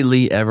think Geddy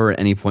Lee ever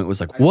at any point was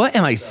like, what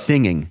am I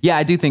singing? Yeah,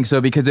 I do think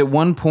so, because at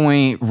one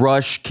point,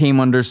 Rush came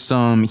under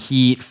some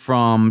heat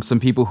from some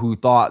people who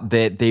thought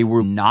that they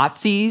were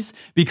Nazis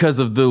because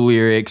of the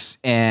lyrics,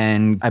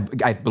 and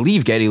I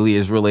believe Geddy Lee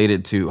is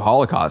related to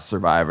Holocaust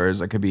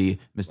survivors. I could be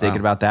mistaken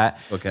about that.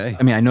 Okay.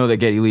 I mean, I know that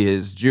Geddy Lee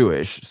is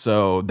Jewish,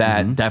 so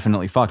that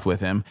definitely fucked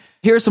with him.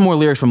 Here's some more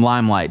lyrics from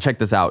Limelight. Check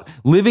this out.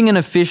 Living in a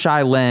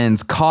fisheye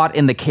lens, caught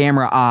in the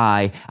camera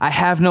eye. I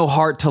have no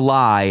heart to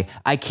lie.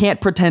 I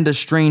can't pretend a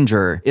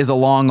stranger is a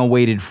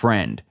long-awaited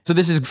friend. So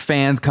this is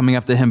fans coming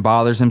up to him,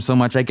 bothers him so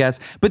much, I guess.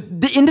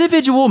 But the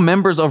individual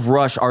members of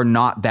Rush are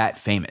not that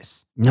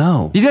famous.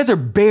 No. These guys are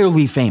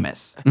barely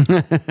famous.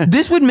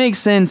 This would make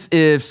sense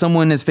if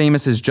someone as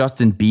famous as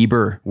Justin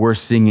Bieber were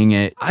singing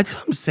it. That's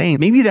what I'm saying.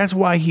 Maybe that's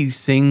why he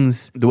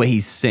sings the way he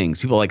sings.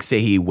 People like say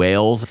he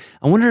wails.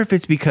 I wonder if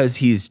it's because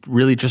he's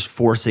really just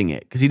forcing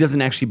it, because he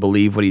doesn't actually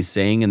believe what he's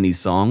saying in these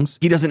songs.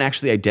 He doesn't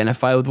actually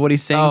identify with what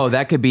he's saying. Oh,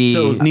 that could be.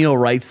 So Neil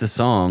writes the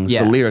songs,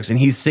 the lyrics, and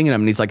he's singing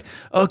them, and he's like,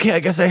 okay, I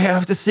guess I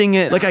have to sing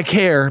it like I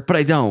care, but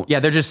I don't. Yeah,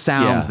 they're just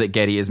sounds that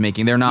Geddy is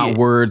making. They're not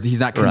words.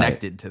 He's not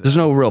connected to them. There's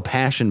no real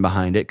passion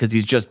behind it because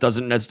he just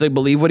doesn't necessarily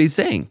believe what he's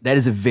saying. That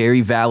is a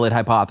very valid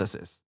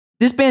hypothesis.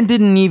 This band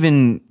didn't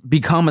even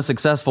become a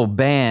successful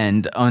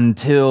band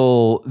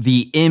until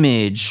the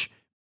image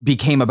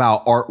became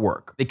about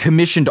artwork. They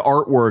commissioned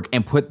artwork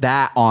and put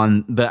that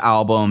on the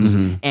albums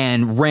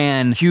and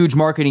ran huge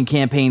marketing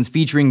campaigns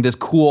featuring this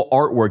cool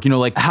artwork. You know,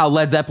 like how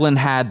Led Zeppelin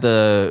had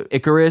the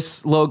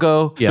Icarus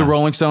logo, the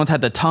Rolling Stones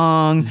had the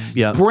tongue,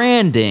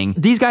 branding.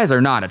 These guys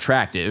are not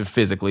attractive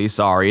physically,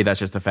 sorry, that's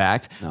just a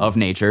fact of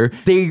nature.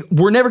 They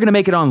were never gonna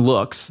make it on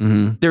looks.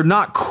 They're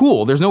not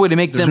cool. There's no way to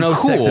make them cool.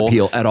 There's no sex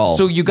appeal at all.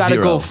 So you gotta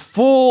go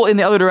full in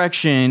the other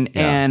direction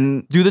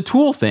and do the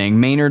Tool thing.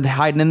 Maynard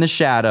hiding in the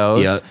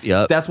shadows.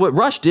 That's what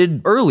Rush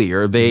did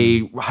earlier.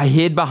 They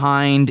hid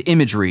behind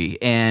imagery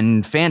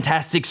and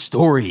fantastic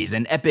stories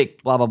and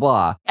epic blah, blah,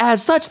 blah.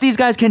 As such, these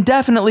guys can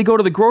definitely go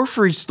to the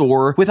grocery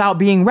store without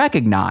being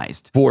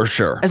recognized. For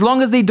sure. As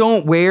long as they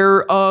don't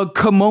wear a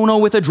kimono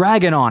with a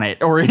dragon on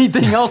it or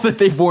anything else that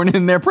they've worn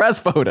in their press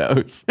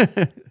photos.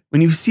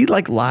 When you see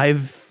like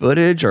live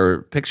footage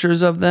or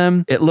pictures of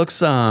them, it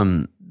looks,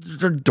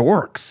 they're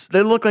dorks.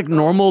 They look like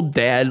normal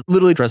dad,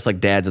 literally dressed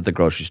like dads at the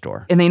grocery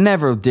store. And they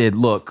never did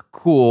look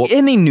cool.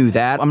 And they knew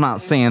that. I'm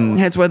not saying...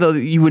 That's why, though,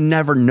 you would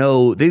never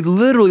know. They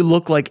literally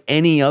look like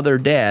any other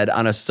dad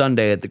on a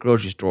Sunday at the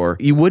grocery store.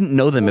 You wouldn't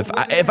know them.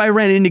 If I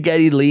ran into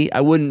Geddy Lee, I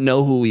wouldn't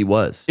know who he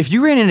was. If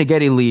you ran into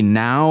Geddy Lee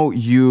now,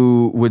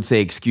 you would say,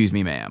 excuse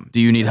me, ma'am,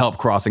 do you need help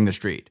crossing the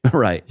street?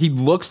 Right. He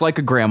looks like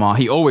a grandma.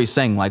 He always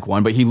sang like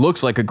one, but he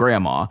looks like a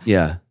grandma.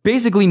 Yeah.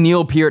 Basically,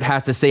 Neil Peart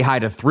has to say hi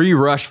to 3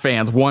 Rush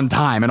fans one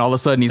time, and all of a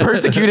sudden he's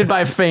persecuted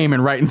by fame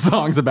and writing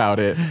songs about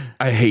it.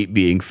 I hate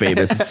being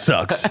famous. It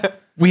sucks.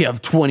 We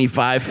have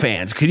 25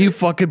 fans. Can you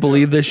fucking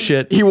believe this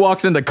shit? He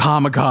walks into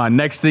Comic-Con.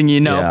 Next thing you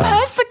know,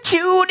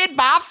 persecuted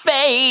by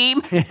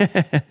fame.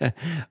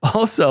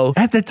 Also,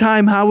 at the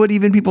time, how would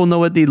even people know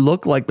what they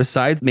look like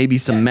besides maybe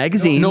some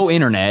magazines? No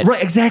internet.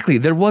 Right, exactly.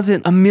 There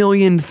wasn't a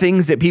million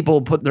things that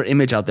people put their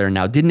image out there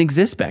now. Didn't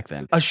exist back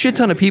then. A shit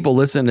ton of people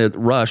listen to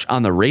Rush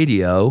on the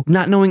radio,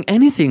 not knowing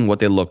anything what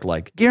they looked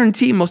like.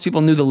 Guarantee most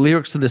people knew the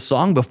lyrics to this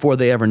song before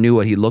they ever knew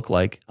what he looked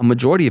like. A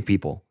majority of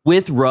people.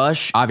 With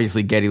Rush,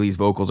 obviously Geddy Lee's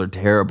vocals are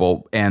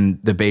terrible and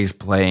the bass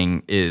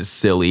playing is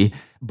silly,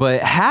 but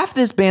half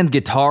this band's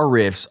guitar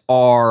riffs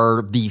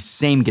are the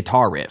same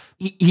guitar riff.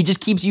 He just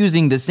keeps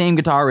using the same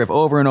guitar riff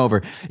over and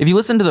over. If you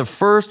listen to the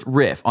first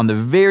riff on the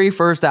very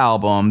first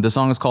album, the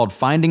song is called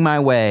Finding My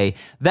Way,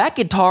 that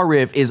guitar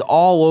riff is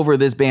all over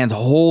this band's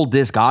whole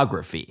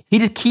discography. He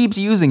just keeps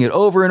using it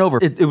over and over.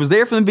 It was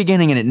there from the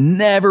beginning and it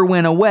never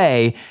went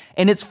away.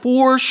 And it's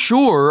for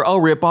sure a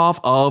ripoff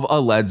of a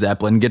Led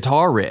Zeppelin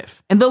guitar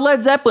riff. And the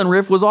Led Zeppelin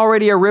riff was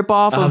already a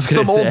ripoff of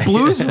some old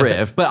blues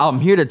riff. But I'm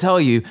here to tell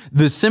you,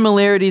 the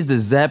similarities to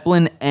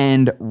Zeppelin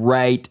end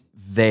right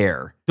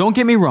there. Don't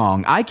get me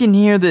wrong, I can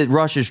hear that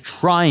Rush is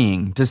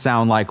trying to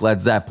sound like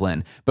Led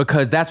Zeppelin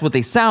because that's what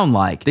they sound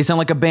like. They sound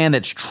like a band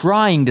that's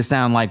trying to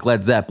sound like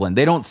Led Zeppelin.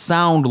 They don't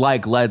sound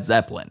like Led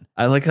Zeppelin.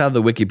 I like how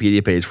the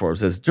Wikipedia page for it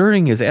says,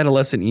 during his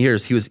adolescent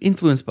years, he was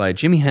influenced by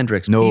Jimi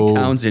Hendrix, Pete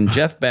Townsend,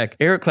 Jeff Beck,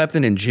 Eric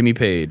Clapton, and Jimmy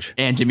Page.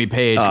 And Jimmy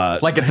Page,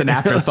 like it's an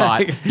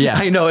afterthought. Yeah,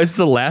 I know, it's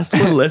the last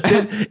one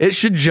listed. It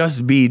should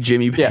just be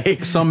Jimmy Page.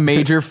 Yeah. Some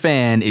major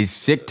fan is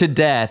sick to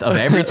death of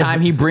every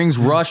time he brings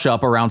Rush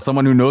up around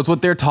someone who knows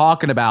what they're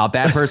talking about. about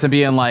that person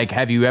being like,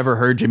 have you ever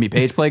heard Jimmy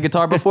Page play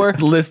guitar before?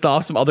 List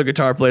off some other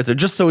guitar players, there,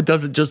 just so it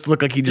doesn't just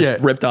look like he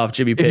just ripped off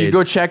Jimmy Page. If you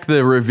go check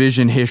the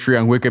revision history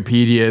on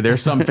Wikipedia,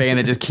 there's some fan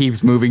that just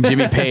keeps moving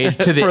Jimmy Page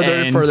to the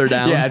end. Further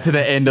down. Yeah, to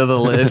the end of the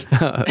list.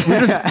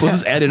 we'll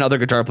just add in other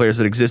guitar players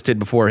that existed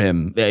before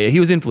him. Yeah, he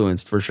was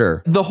influenced for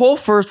sure. The whole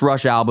first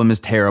Rush album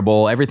is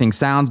terrible. Everything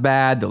sounds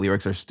bad. The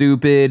lyrics are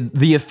stupid.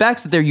 The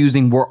effects that they're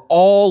using were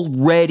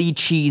already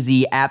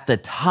cheesy at the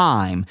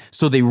time,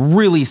 so they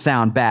really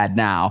sound bad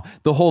now.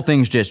 The whole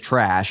thing's just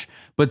trash.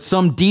 But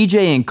some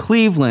DJ in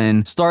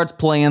Cleveland starts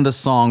playing the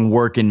song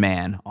Working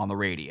Man on the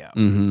radio.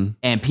 Mm-hmm.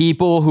 And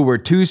people who were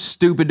too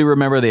stupid to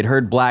remember they'd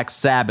heard Black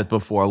Sabbath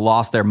before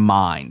lost their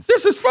minds.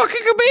 This is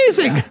fucking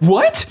amazing.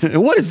 What?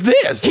 What is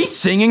this? He's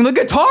singing the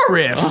guitar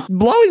riff.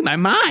 Blowing my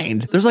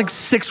mind. There's like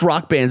 6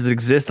 rock bands that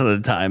exist at the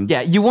time.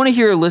 Yeah, you want to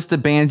hear a list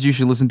of bands you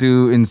should listen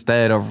to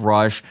instead of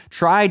Rush?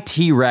 Try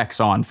T-Rex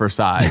on for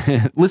size.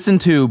 Listen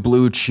to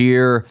Blue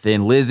Cheer,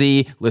 Thin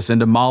Lizzy, listen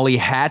to Molly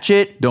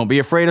Hatchet. Don't be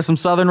afraid of some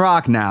Southern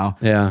rock now.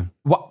 Yeah.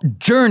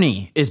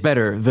 Journey is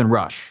better than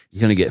Rush.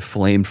 You're going to get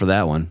flamed for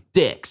that one.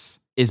 Styx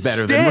is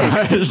better than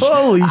Rush.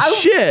 Holy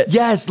shit.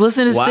 Yes,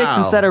 listen to Styx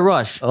instead of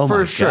Rush. Oh for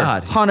my sure.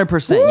 God.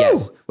 100% Woo!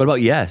 yes. What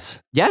about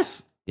Yes?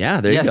 Yes. Yeah,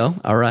 there you go.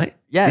 All right.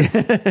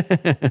 Yes.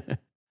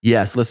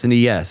 Yes, listen to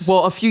Yes.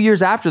 Well, a few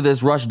years after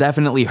this, Rush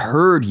definitely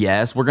heard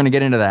Yes. We're going to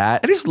get into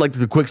that. I just like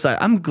the quick side.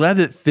 I'm glad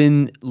that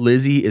Thin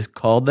Lizzy is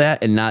called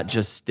that and not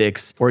just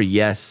Styx or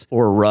Yes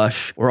or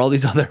Rush or all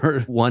these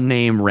other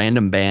one-name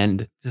random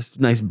band. Just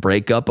a nice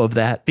breakup of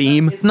that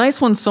theme. It's nice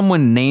when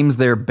someone names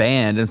their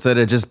band instead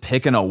of just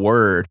picking a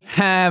word.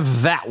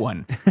 Have that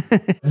one.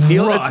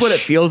 That's what it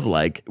feels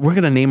like. We're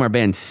going to name our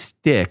band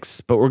Styx,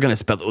 but we're going to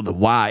spell it with a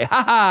Y.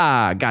 Ha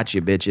ha! Got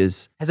you,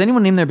 bitches. Has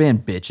anyone named their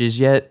band Bitches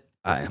yet?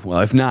 Well,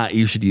 if not,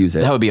 you should use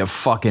it. That would be a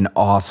fucking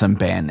awesome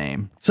band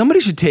name. Somebody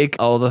should take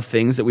all the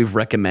things that we've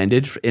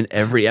recommended in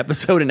every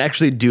episode and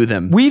actually do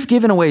them. We've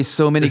given away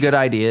so many good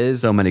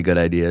ideas. So many good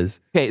ideas.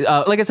 Okay,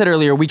 like I said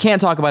earlier, we can't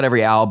talk about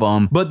every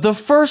album, but the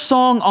first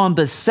song on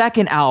the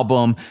second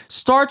album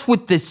starts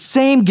with the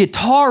same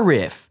guitar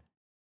riff.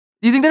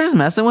 Do you think they're just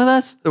messing with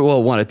us?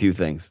 Well, one of two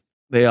things.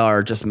 They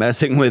are just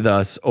messing with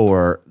us,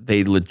 or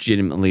they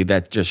legitimately,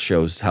 that just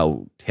shows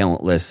how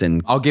talentless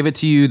and... I'll give it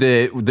to you,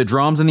 the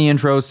drums and the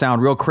intros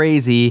sound real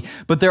crazy,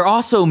 but they're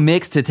also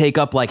mixed to take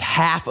up like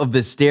half of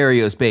the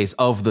stereo space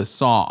of the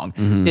song.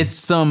 Mm-hmm. It's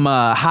some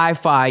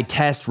hi-fi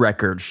test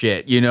record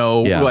shit,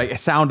 like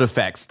sound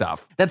effects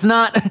stuff. That's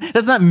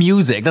not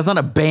music. That's not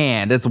a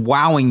band. That's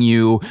wowing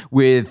you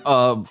with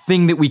a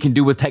thing that we can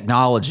do with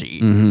technology.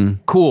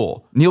 Mm-hmm.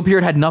 Cool. Neil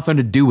Peart had nothing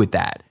to do with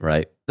that.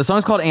 Right. The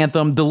song's called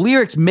Anthem. The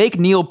lyrics make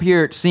Neil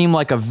Peart seem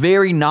like a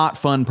very not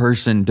fun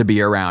person to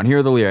be around. Here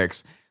are the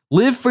lyrics.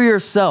 Live for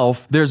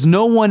yourself. There's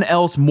no one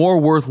else more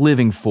worth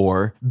living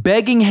for.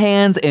 Begging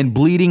hands and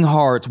bleeding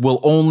hearts will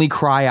only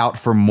cry out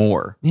for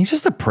more. He's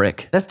just a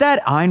prick. That's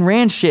that Ayn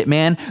Rand shit,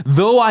 man.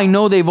 Though I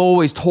know they've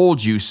always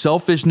told you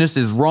selfishness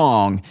is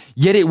wrong,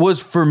 yet it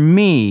was for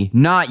me,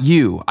 not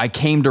you, I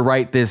came to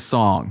write this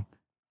song.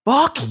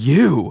 Fuck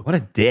you. What a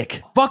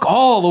dick. Fuck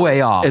all the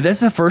way off. And that's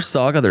the first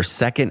song of their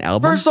second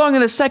album? First song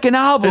of the second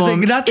album.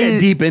 You're not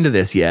that deep into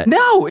this yet.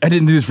 No, I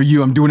didn't do this for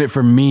you. I'm doing it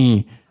for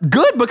me.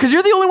 Good, because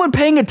you're the only one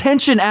paying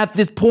attention at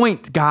this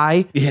point,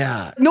 guy.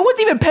 Yeah. No one's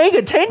even paying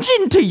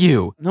attention to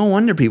you. No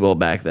wonder people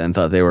back then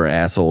thought they were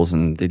assholes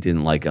and they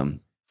didn't like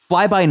them.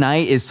 Fly By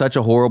Night is such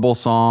a horrible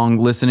song.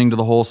 Listening to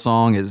the whole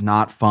song is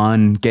not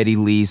fun. Geddy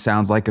Lee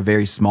sounds like a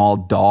very small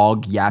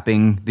dog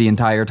yapping the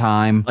entire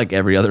time. Like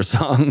every other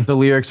song. The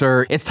lyrics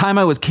are, it's time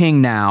I was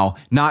king now,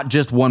 not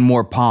just one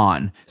more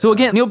pawn. So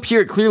again, Neil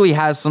Peart clearly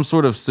has some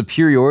sort of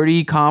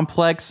superiority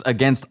complex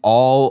against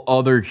all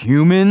other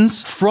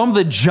humans from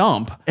the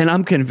jump. And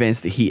I'm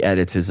convinced that he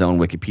edits his own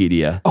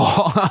Wikipedia.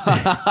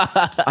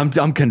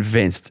 I'm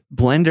convinced.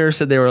 Blender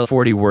said they were the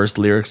 40 worst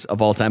lyrics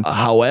of all time.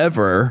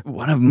 However,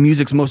 one of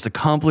music's most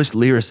accomplished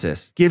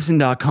lyricists,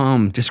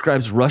 Gibson.com,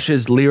 describes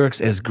Rush's lyrics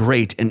as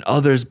great, and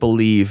others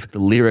believe the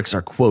lyrics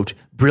are, quote,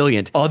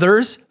 brilliant.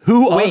 Others?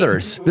 Who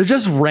others? They're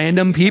just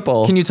random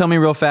people. Can you tell me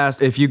real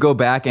fast, if you go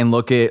back and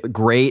look at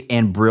great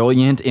and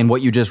brilliant in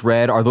what you just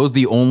read, are those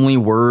the only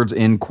words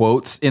in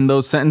quotes in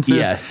those sentences?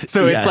 Yes.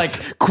 So it's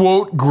like,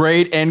 quote,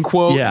 great, end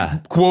quote,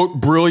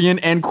 quote, brilliant,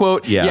 end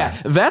quote. Yeah.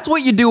 That's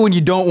what you do when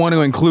you don't want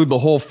to include the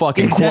whole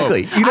fucking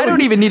quote. I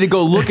don't even need to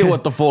go look at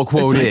what the full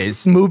quote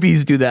is.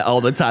 Movies do that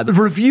all the time. The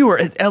reviewer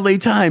at LA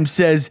Times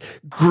says,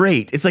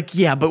 great. It's like,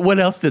 yeah, but what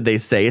else did they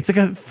say? It's like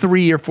a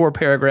 3 or 4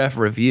 paragraph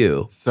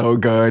review. So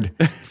good.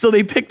 So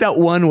they picked out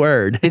one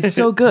word. It's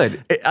so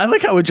good. I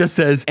like how it just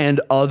says,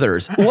 and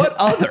others. What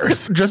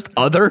others? Just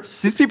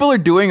others? These people are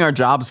doing our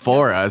jobs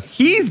for us.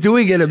 He's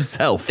doing it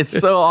himself. It's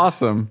so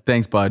awesome.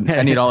 Thanks, bud.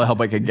 I need all the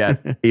help I could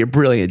get. You're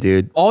brilliant,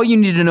 dude. All you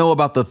need to know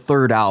about the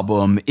third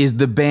album is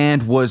the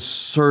band was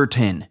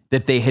certain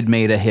that they had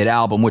made a hit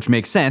album, which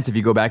makes sense if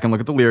you go back and look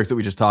at the lyrics that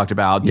we just talked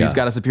about. Dude's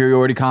got a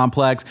superiority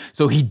complex,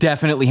 so he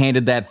definitely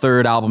handed that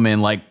third album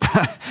in like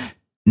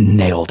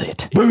nailed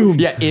it. Boom.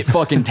 Yeah, it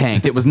fucking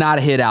tanked. It was not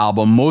a hit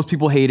album. Most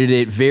people hated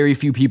it. Very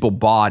few people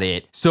bought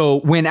it.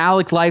 So when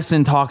Alex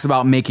Lifeson talks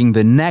about making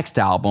the next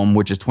album,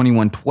 which is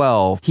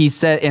 2112, he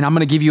said, and I'm going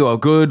to give you a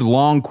good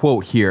long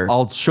quote here.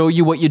 I'll show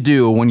you what you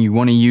do when you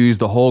want to use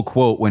the whole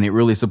quote when it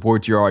really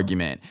supports your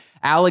argument.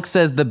 Alex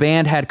says the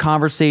band had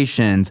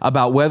conversations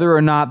about whether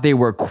or not they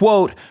were,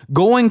 quote,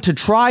 going to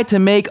try to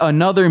make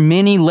another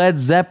mini Led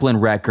Zeppelin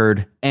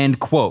record, end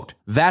quote.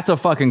 That's a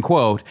fucking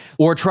quote.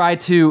 Or try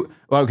to,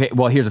 okay,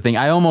 well, here's the thing.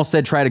 I almost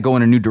said try to go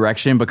in a new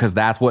direction because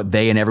that's what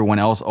they and everyone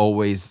else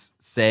always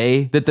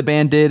say that the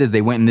band did, is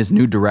they went in this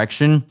new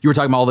direction. You were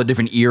talking about all the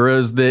different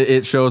eras that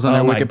it shows on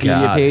their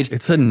Wikipedia page.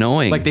 It's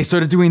annoying. Like they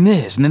started doing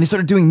this and then they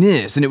started doing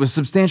this and it was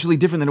substantially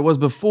different than it was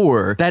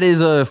before. That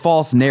is a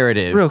false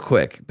narrative. Real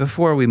quick,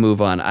 before we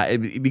move on,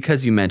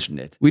 because you mentioned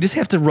it, we just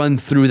have to run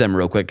through them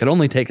real quick. It'd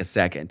only take a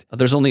second.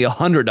 There's only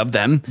 100 of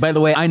them. By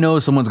the way, I know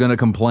someone's going to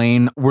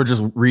complain. We're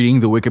just reading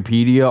the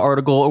Wikipedia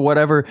article or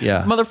whatever.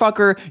 Yeah.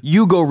 Motherfucker,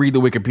 you go read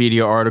the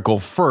Wikipedia article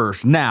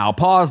first. Now,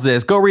 pause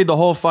this. Go read the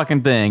whole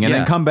fucking thing and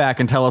then come back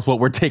and tell us what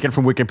we're taking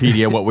from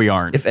Wikipedia, what we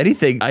aren't. If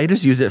anything, I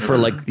just use it for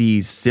like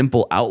the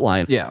simple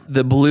outline. Yeah.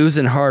 The blues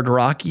and hard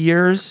rock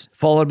years,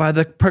 followed by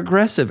the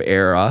progressive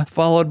era,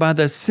 followed by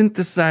the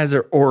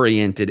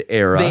synthesizer-oriented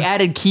era. They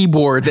added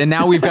keyboards, and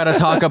now we've got to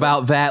talk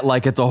about that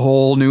like it's a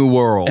whole new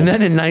world. And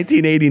then in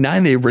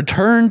 1989, they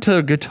returned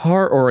to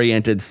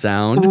guitar-oriented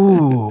sound.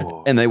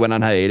 Ooh. And they went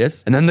on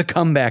hiatus. And then the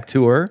comeback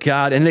tour.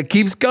 God, and it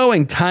keeps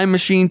going. Time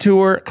Machine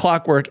Tour,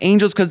 Clockwork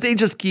Angels, because they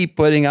just keep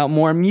putting out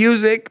more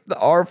music. The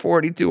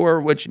R40 Tour,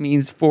 which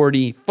means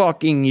 40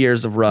 fucking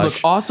years of Rush.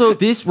 Look, also,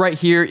 this right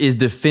here is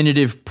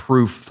definitive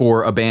proof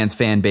for a band's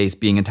fan base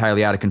being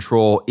entirely out of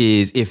control,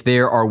 is if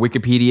there are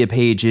Wikipedia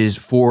pages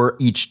for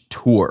each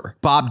tour.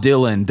 Bob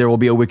Dylan, there will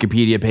be a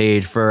Wikipedia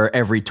page for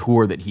every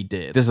tour that he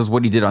did. This is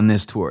what he did on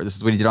this tour. This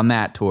is what he did on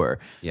that tour.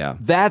 Yeah.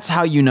 That's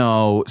how you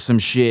know some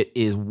shit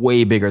is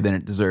way bigger than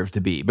it deserves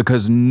to be,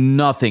 because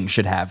nothing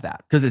should have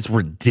that. Because it's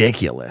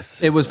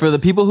ridiculous. It was for the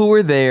people who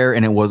were there,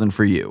 and it wasn't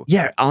for you.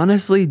 Yeah,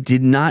 honestly,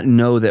 did not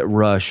know that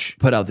Rush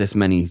put out this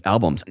many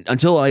albums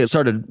until I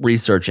started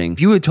researching. If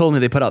you had told me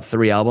they put out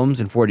 3 albums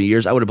in 40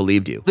 years, I would have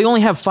believed you. They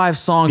only have 5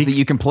 songs that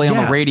you can play on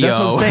the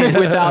radio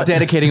without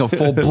dedicating a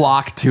full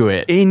block to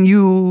it. And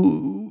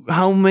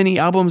how many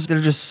albums that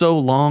are just so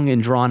long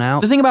and drawn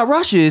out? The thing about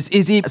Rush is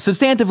it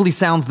substantively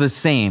sounds the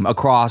same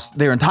across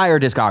their entire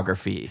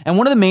discography. And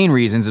one of the main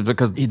reasons is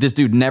because this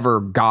dude never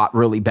got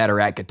really better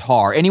at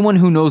guitar. Anyone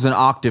who knows an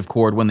octave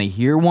chord when they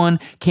hear one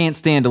can't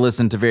stand to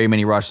listen to very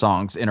many Rush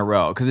songs in a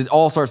row because it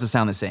all starts to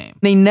sound the same.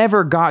 They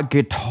never got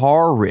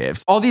guitar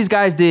riffs. All these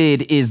guys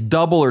did is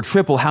double or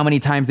triple how many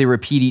times they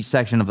repeat each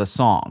section of the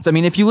songs. I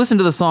mean, if you listen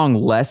to the song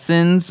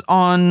Lessons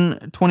on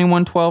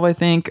 2112, I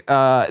think,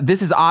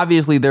 this is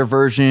obviously their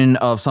version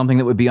of something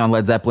that would be on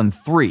Led Zeppelin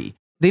 3.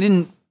 They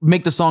didn't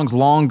make the songs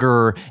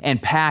longer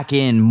and pack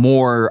in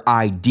more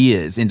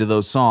ideas into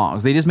those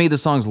songs. They just made the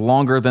songs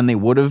longer than they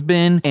would have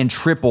been and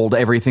tripled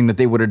everything that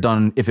they would have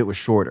done if it was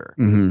shorter.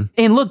 Mm-hmm.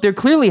 And look, they're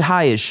clearly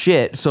high as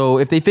shit, so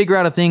if they figure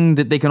out a thing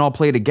that they can all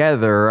play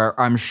together,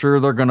 I'm sure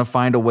they're gonna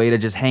find a way to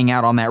just hang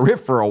out on that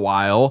riff for a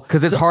while,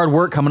 because it's hard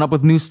work coming up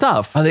with new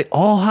stuff. Are they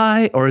all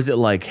high, or is it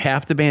like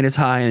half the band is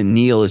high and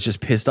Neil is just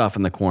pissed off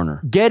in the corner?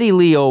 Geddy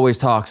Lee always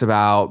talks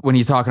about, when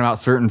he's talking about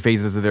certain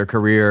phases of their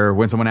career,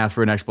 when someone asks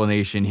for an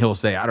explanation, he'll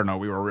say, I don't know,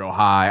 we were real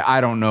high. I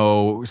don't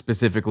know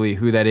specifically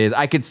who that is.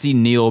 I could see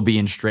Neil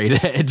being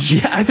straight edge.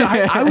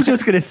 Yeah, I was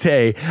just going to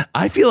say,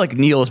 I feel like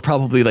Neil is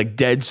probably like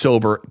dead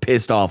sober,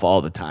 pissed off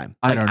all the time.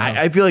 I don't know.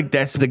 I feel like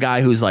that's the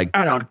guy who's like,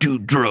 I don't do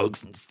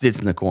drugs, and sits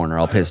in the corner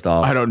all pissed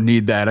off. I don't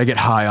need that. I get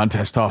high on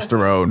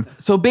testosterone.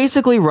 So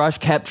basically, Rush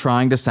kept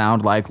trying to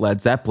sound like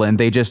Led Zeppelin.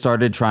 They just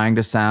started trying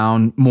to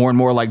sound more and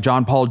more like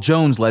John Paul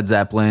Jones Led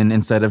Zeppelin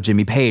instead of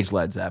Jimmy Page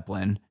Led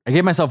Zeppelin. I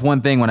gave myself one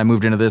thing when I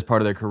moved into this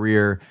part of their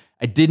career.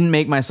 I didn't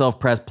make myself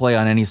press play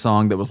on any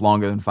song that was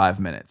longer than 5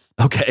 minutes.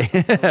 Okay.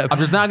 I'm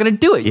just not going to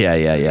do it. Yeah.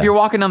 If you're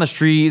walking down the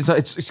street,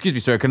 excuse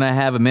me, sir, can I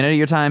have a minute of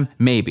your time?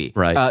 Maybe.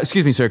 Right.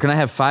 Excuse me, sir, can I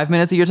have 5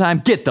 minutes of your time?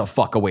 Get the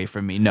fuck away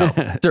from me. No.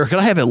 Sir, can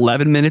I have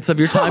 11 minutes of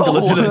your time to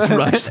listen to this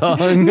Rush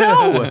song?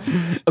 No.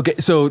 Okay,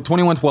 so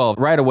 2112,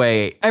 right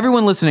away,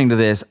 everyone listening to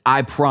this,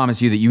 I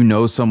promise you that you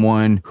know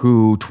someone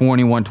who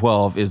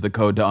 2112 is the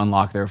code to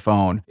unlock their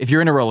phone. If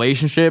you're in a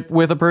relationship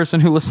with a person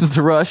who listens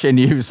to Rush and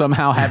you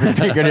somehow haven't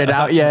figured it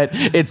out yet,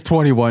 it's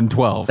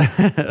 2112.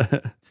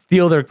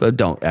 Steal their...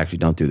 Don't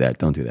do that.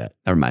 Don't do that.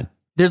 Never mind.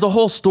 There's a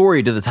whole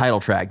story to the title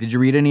track. Did you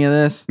read any of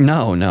this?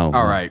 No.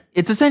 All right.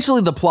 It's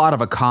essentially the plot of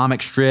a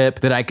comic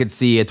strip that I could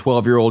see a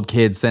 12-year-old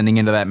kid sending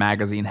into that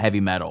magazine, Heavy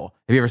Metal.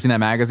 Have you ever seen that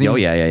magazine? Oh,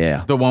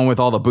 yeah. The one with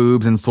all the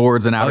boobs and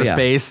swords and outer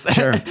space?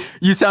 Sure.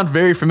 You sound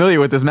very familiar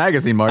with this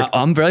magazine, Mark.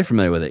 I'm very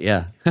familiar with it,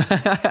 yeah.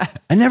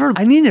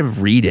 I need to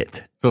read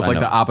it. So it's like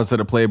the opposite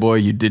of Playboy.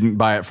 You didn't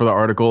buy it for the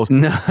articles.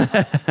 No.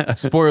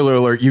 Spoiler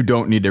alert, you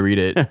don't need to read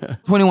it.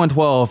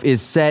 2112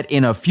 is set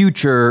in a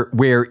future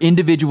where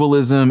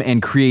individualism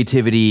and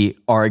creativity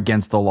are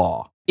against the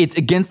law. It's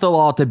against the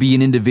law to be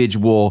an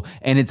individual,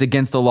 and it's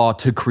against the law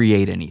to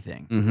create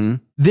anything. Mm-hmm.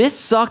 This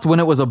sucked when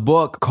it was a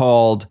book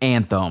called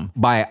Anthem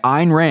by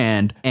Ayn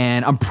Rand,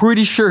 and I'm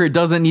pretty sure it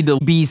doesn't need to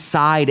be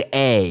side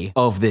A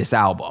of this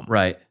album.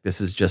 Right. This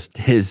is just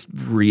his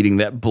reading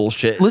that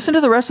bullshit. Listen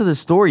to the rest of the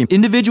story.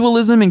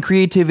 Individualism and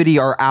creativity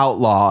are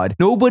outlawed.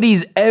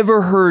 Nobody's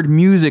ever heard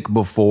music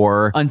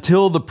before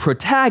until the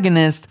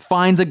protagonist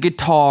finds a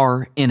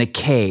guitar in a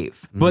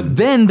cave. But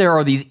then there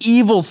are these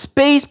evil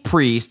space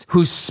priests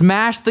who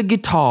smash the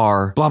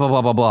guitar, blah, blah,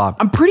 blah, blah, blah.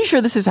 I'm pretty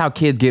sure this is how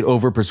kids get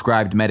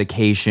overprescribed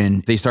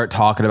medication. They start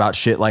talking about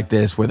shit like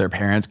this where their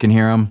parents can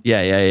hear them.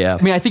 Yeah.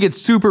 I mean, I think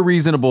it's super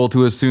reasonable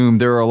to assume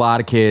there are a lot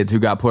of kids who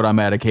got put on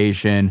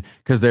medication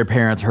because their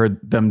parents heard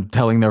them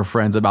telling their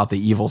friends about the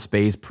evil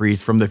space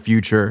priest from the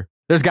future.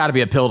 There's got to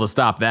be a pill to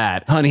stop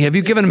that. Honey, have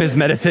you given him his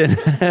medicine?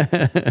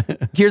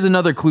 Here's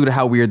another clue to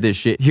how weird this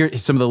shit.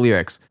 Here's some of the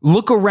lyrics.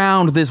 Look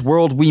around this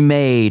world we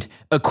made.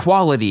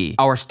 Equality,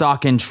 our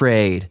stock in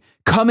trade.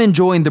 Come and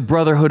join the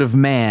brotherhood of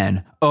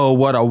man. Oh,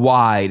 what a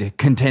wide,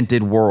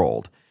 contented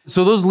world.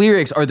 So those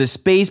lyrics are the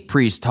space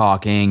priests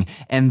talking,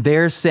 and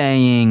they're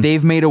saying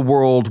they've made a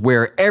world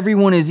where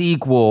everyone is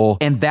equal,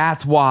 and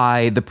that's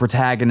why the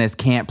protagonist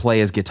can't play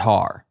his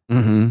guitar.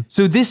 Mm-hmm.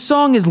 So this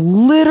song is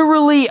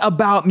literally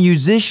about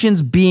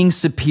musicians being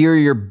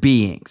superior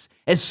beings.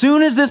 As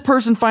soon as this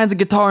person finds a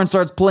guitar and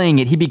starts playing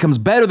it, he becomes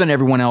better than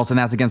everyone else, and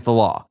that's against the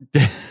law.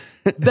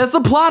 That's the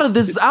plot of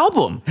this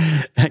album.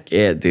 I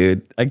can't,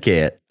 dude. I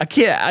can't.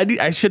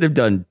 I should have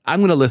done.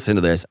 I'm going to listen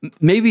to this.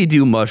 Maybe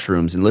do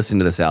mushrooms and listen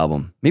to this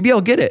album. Maybe I'll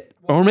get it.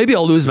 Or maybe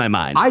I'll lose my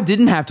mind. I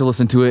didn't have to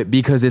listen to it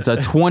because it's a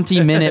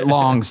 20-minute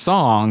long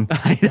song.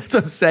 That's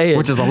what I'm saying.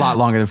 Which is a lot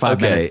longer than 5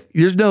 minutes.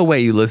 There's no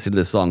way you listen to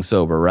this song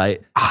sober,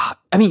 right?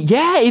 I mean,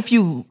 yeah, if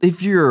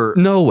you're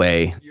no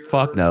way.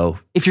 Fuck no.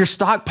 If you're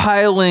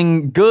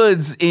stockpiling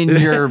goods in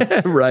your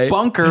right.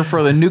 bunker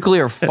for the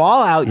nuclear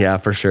fallout. Yeah,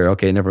 for sure.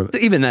 Okay, never.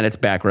 Even then, it's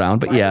background,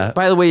 but yeah.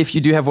 By the way, if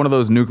you do have one of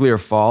those nuclear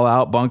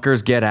fallout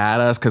bunkers, get at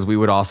us because we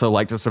would also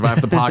like to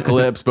survive the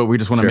apocalypse, but we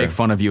just want to make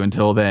fun of you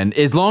until then.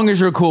 As long as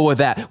you're cool with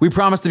that, we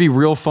promise to be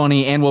real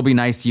funny and we'll be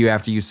nice to you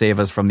after you save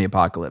us from the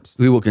apocalypse.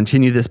 We will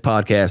continue this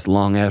podcast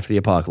long after the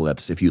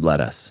apocalypse if you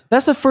let us.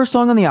 That's the first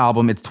song on the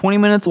album. It's 20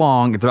 minutes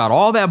long. It's about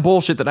all that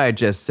bullshit that I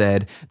just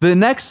said. The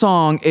next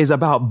song is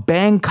about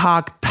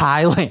Bangkok,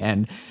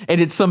 Thailand,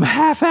 and it's some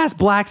half-ass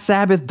Black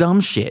Sabbath dumb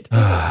shit.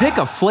 Pick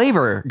a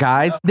flavor,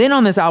 guys. Then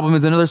on this album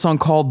is another song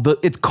called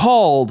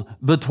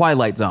The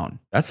Twilight Zone.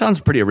 That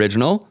sounds pretty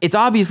original. It's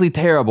obviously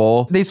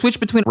terrible. They switch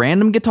between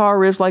random guitar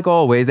riffs like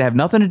always. They have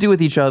nothing to do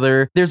with each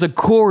other. There's a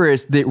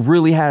chorus that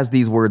really has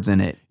these words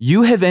in it.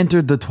 You have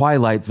entered the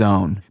Twilight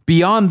Zone.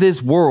 Beyond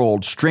this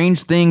world,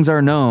 strange things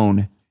are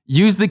known.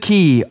 Use the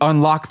key,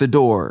 unlock the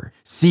door.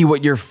 See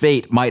what your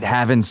fate might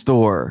have in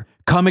store.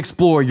 Come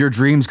explore your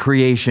dream's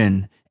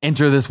creation.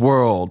 Enter this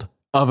world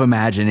of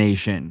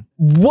imagination.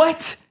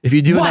 What? If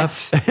you do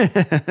enough.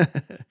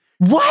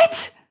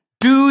 What?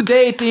 Do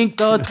they think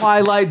the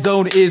Twilight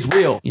Zone is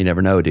real? You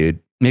never know, dude.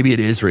 Maybe it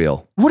is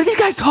real. What are these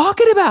guys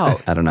talking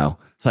about? I don't know.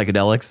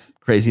 Psychedelics,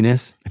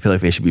 craziness. I feel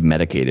like they should be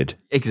medicated.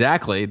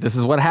 Exactly. This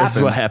is what happens. This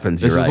is what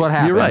happens. This is what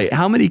happens. You're right.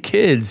 How many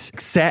kids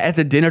sat at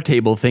the dinner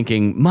table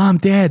thinking, Mom,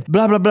 Dad,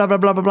 blah, blah, blah, blah,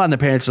 blah, blah, blah. And the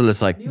parents are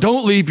just like,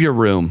 don't leave your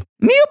room.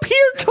 Neil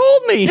Peart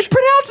told me. It's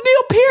pronounced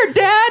Neil Peart,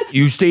 Dad.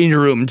 You stay in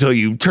your room until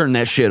you turn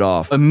that shit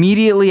off.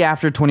 Immediately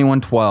after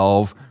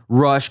 2112,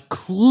 Rush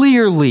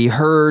clearly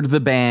heard the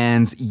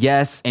bands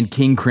Yes and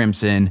King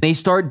Crimson. They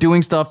start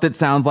doing stuff that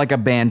sounds like a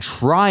band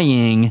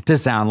trying to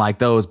sound like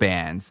those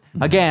bands.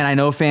 Again, I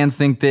know fans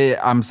think that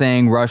I'm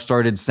saying Rush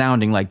started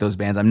sounding like those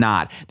bands. I'm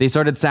not. They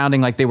started sounding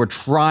like they were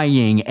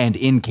trying and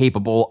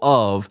incapable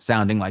of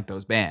sounding like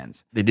those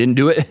bands. They didn't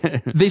do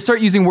it? They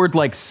start using words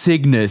like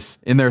Cygnus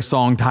in their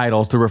song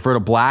titles to refer to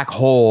black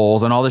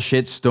holes and all the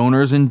shit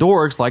stoners and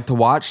dorks like to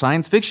watch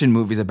science fiction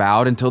movies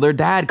about until their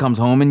dad comes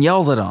home and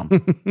yells at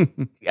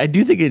them. I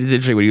do think it is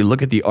interesting when you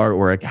look at the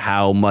artwork,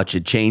 how much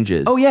it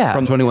changes. Oh, yeah.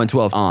 From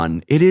 2112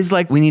 on. It is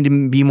like we need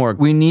to be more...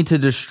 We need to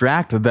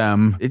distract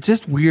them. It's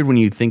just weird when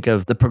you think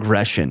of the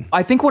progression.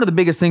 I think one of the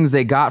biggest things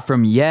they got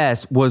from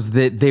Yes was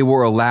that they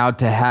were allowed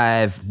to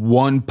have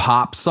one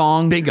pop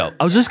song. Bingo.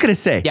 I was just going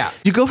to say. Yeah.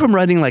 You go from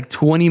writing like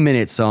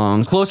 20-minute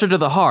songs... Closer to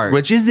the Heart.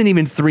 Which isn't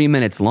even 3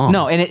 minutes long.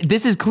 No, and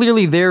this is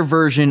clearly their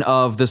version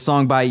of the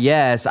song by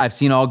Yes, I've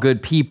Seen All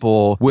Good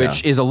People,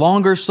 which is a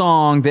longer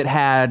song that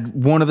had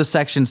one of the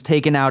sections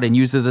taken out and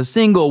used as a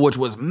single, which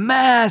was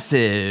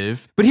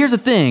massive. But here's the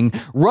thing,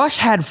 Rush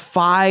had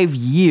 5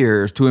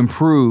 years to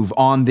improve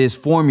on this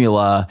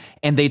formula,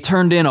 and they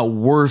turned in a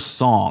worse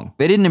song.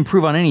 They didn't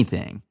improve on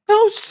anything.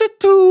 Closer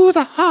to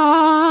the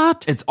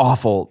heart. It's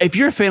awful. If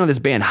you're a fan of this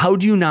band, how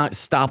do you not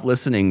stop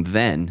listening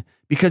then?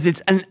 because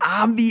it's an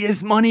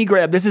obvious money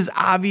grab. This is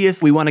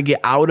obvious. We want to get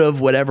out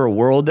of whatever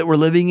world that we're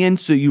living in,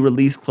 so you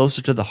release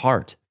Closer to the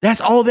Heart. That's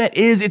all that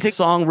is. It's a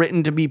song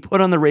written to be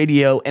put on the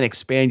radio and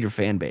expand your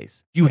fan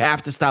base. You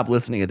have to stop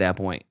listening at that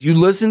point. You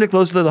listen to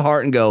Closer to the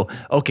Heart and go,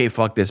 okay,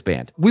 fuck this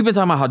band. We've been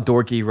talking about how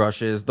dorky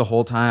Rush is the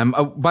whole time.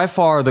 By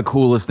far, the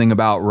coolest thing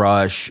about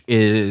Rush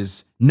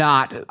is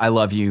not I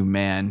Love You,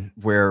 Man,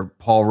 where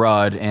Paul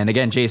Rudd and,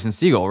 again, Jason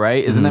Segel,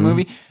 right, is in that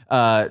movie,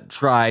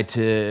 try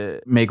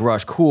to make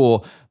Rush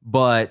cool.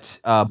 But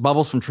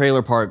Bubbles from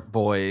Trailer Park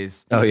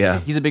Boys, oh yeah,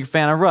 he's a big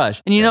fan of Rush.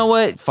 And you know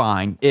what?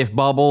 Fine. If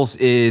Bubbles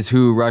is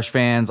who Rush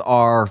fans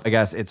are, I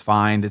guess it's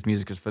fine. This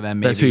music is for them.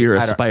 Maybe. That's who you're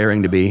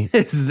aspiring to be.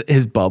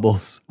 His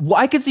Bubbles. Well,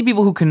 I could see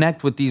people who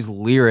connect with these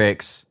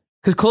lyrics,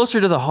 because Closer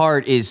to the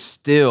Heart is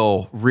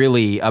still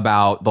really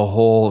about the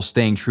whole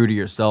staying true to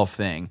yourself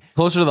thing.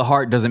 Closer to the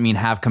Heart doesn't mean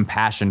have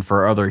compassion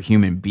for other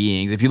human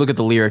beings. If you look at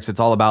the lyrics,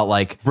 it's all about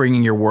like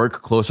bringing your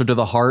work closer to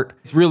the heart.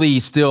 It's really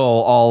still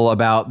all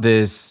about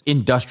this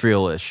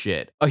industrialist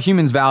shit. A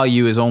human's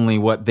value is only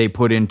what they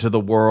put into the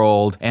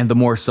world, and the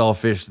more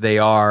selfish they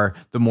are,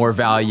 the more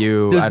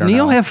value. Does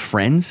Neil have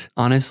friends,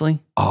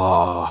 honestly?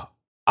 Oh,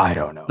 I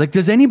don't know. Like,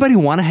 does anybody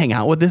want to hang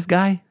out with this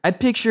guy? I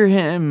picture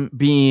him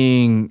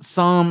being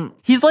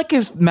he's like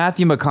if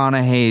Matthew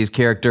McConaughey's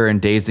character in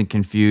Dazed and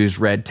Confused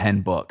read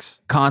 10 books.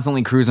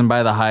 Constantly cruising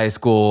by the high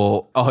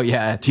school. Oh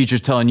yeah,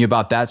 teacher's telling you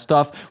about that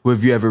stuff. Well,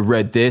 have you ever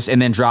read this?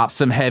 And then drop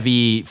some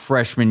heavy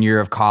freshman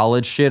year of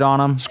college shit on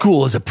him.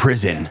 School is a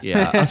prison.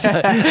 Yeah.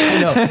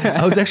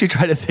 I was actually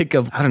trying to think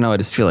of, I don't know, I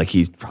just feel like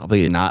he's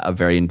probably not a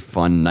very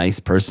fun,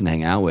 nice person to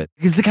hang out with.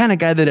 He's the kind of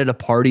guy that at a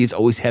party is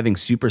always having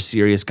super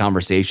serious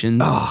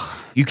conversations.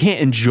 You can't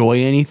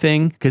enjoy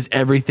anything because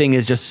everything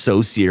is just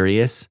so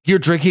serious. You're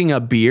drinking a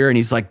beer and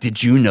he's like,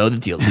 did you know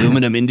that the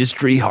aluminum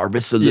industry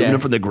harvests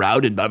aluminum from the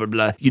ground and blah, blah,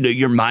 blah. You know,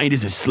 your mind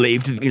is a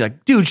slave to, you're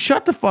like, dude,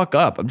 shut the fuck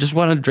up. I'm just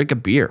wanting to drink a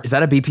beer. Is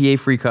that a BPA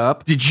free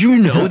cup? Did you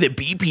know that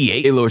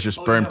BPA? It lowers your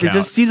sperm count. It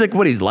just seems like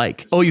what he's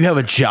like. Oh, you have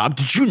a job?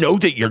 Did you know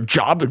that your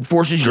job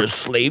enforces you're a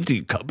slave to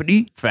your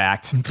company?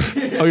 Fact.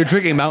 Oh, you're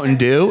drinking Mountain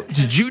Dew?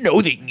 Did you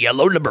know that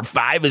yellow number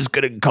 5 is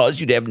going to cause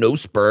you to have no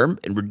sperm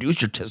and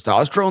reduce your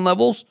testosterone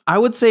levels?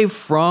 I would say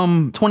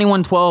from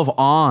 2112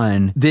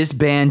 on, this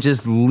band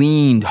just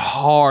leaned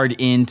hard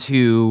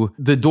into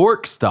the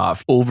dork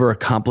stuff.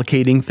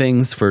 Overcomplicating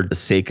things for the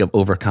sake of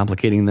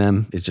overcomplicating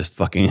them is just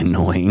fucking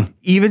annoying.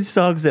 Even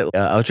songs that,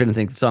 I was trying to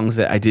think, songs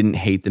that I didn't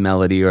hate the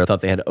melody or I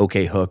thought they had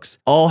okay hooks,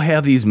 all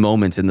have these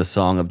moments in the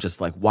song of just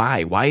like,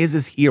 why? Why is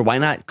this here? Why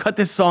not cut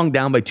this song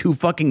down by 2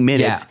 fucking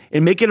minutes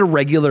and make it a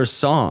regular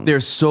song?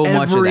 There's so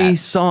much of that. Every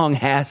song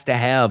has to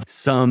have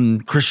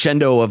some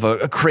crescendo of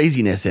a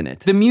craziness in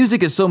it. The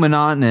music is so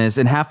monotonous,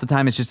 and half the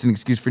time it's just an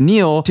excuse for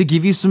Neil to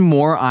give you some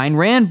more Ayn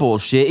Rand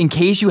bullshit in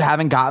case you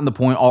haven't gotten the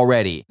point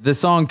already. The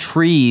song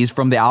Trees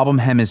from the album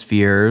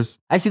Hemispheres,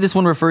 I see this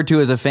one referred to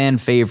as a fan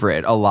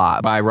favorite a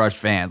lot by Rush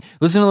fans.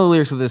 Listen to the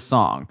lyrics of this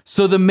song.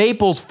 So the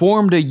Maples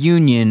formed a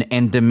union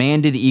and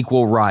demanded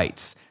equal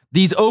rights.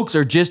 These oaks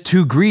are just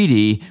too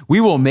greedy, we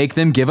will make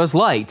them give us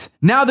light.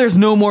 Now there's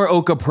no more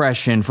oak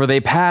oppression, for they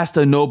passed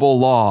a noble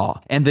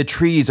law, and the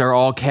trees are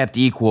all kept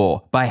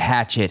equal by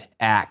hatchet,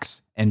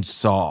 axe, and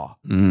saw.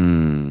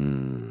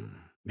 Man.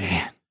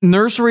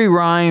 Nursery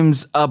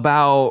rhymes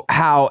about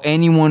how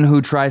anyone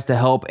who tries to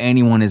help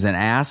anyone is an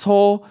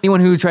asshole. Anyone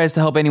who tries to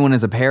help anyone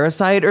is a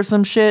parasite or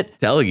some shit.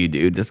 Tell you,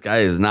 dude, this guy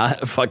is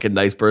not a fucking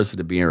nice person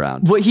to be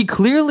around. Well, he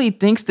clearly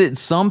thinks that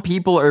some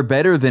people are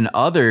better than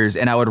others,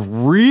 and I would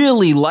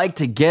really like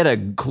to get a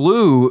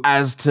clue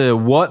as to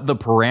what the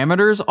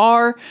parameters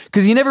are,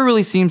 because he never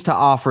really seems to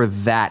offer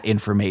that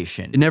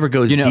information. It never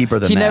goes deeper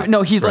than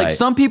that. He's like,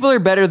 some people are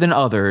better than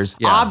others.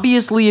 Yeah.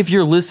 Obviously, if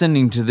you're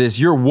listening to this,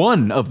 you're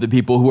one of the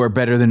people who are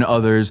better than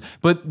others,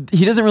 but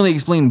he doesn't really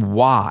explain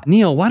why.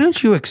 Neil, why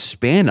don't you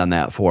expand on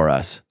that for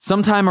us?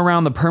 Sometime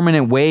around the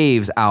Permanent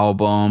Waves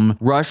album,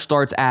 Rush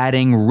starts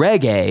adding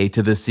reggae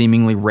to the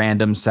seemingly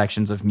random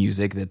sections of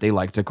music that they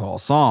like to call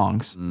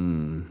songs.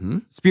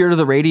 Spirit of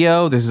the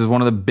Radio, this is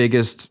one of the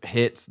biggest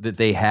hits that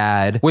they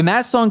had. When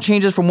that song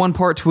changes from one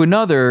part to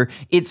another,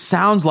 it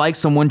sounds like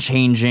someone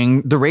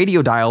changing the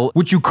radio dial,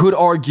 which you could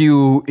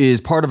argue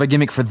is part of a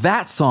gimmick for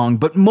that song,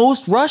 but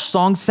most Rush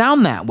songs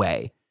sound that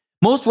way.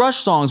 Most Rush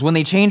songs, when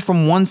they change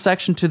from one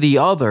section to the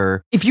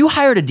other, if you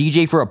hired a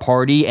DJ for a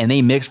party and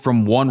they mixed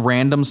from one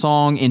random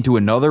song into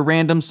another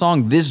random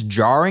song this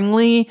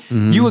jarringly,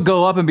 you would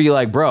go up and be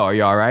like, bro, are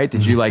you all right?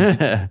 Did you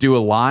like do a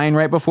line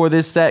right before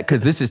this set?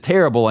 Because this is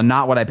terrible and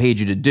not what I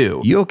paid you to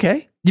do. You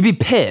okay? You'd be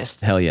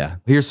pissed. Hell yeah.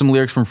 Here's some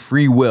lyrics from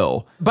Free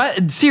Will.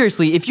 But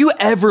seriously, if you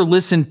ever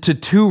listened to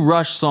 2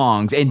 Rush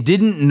songs and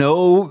didn't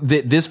know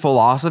that this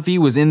philosophy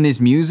was in this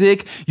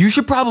music, you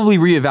should probably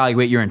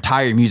reevaluate your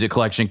entire music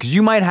collection, because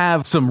you might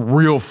have some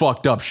real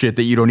fucked up shit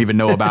that you don't even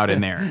know about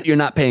in there. You're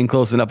not paying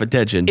close enough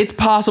attention. It's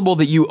possible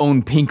that you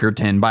own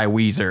Pinkerton by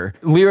Weezer.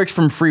 Lyrics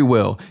from Free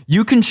Will.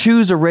 You can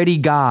choose a ready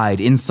guide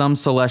in some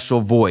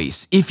celestial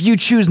voice. If you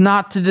choose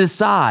not to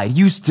decide,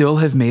 you still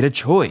have made a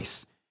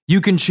choice. You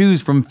can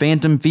choose from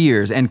phantom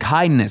fears and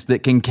kindness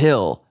that can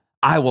kill.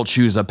 I will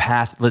choose a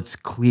path that's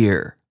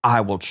clear.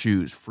 I will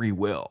choose free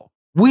will.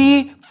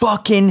 We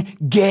fucking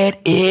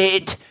get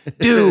it.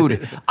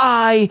 Dude,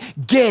 I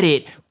get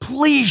it.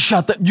 Please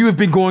shut the... You have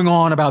been going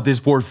on about this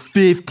for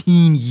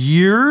 15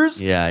 years?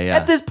 Yeah.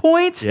 At this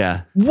point?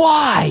 Yeah.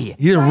 Why?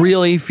 He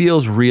really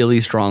feels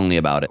really strongly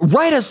about it.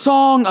 Write a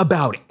song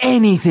about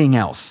anything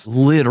else.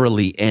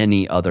 Literally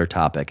any other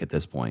topic at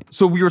this point.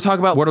 So we were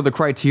talking about what are the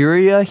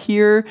criteria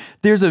here.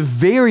 There's a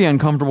very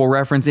uncomfortable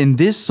reference in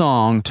this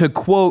song to,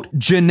 quote,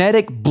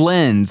 genetic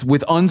blends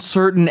with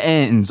uncertain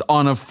ends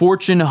on a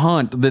fortune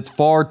hunt that's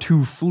far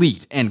too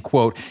fleet, end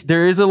quote.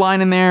 There is a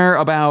line in there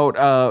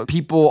about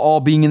people all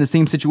being in the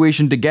same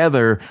situation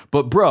together,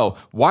 but bro,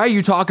 why are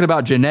you talking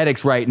about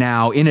genetics right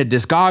now in a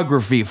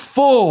discography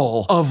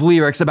full of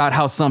lyrics about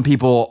how some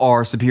people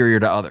are superior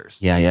to others?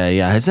 Yeah.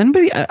 Has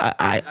anybody...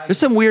 there's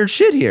some weird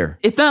shit here.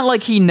 It's not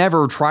like he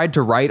never tried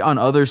to write on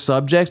other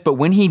subjects, but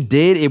when he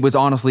did, it was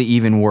honestly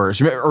even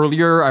worse.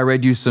 Earlier, I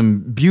read you some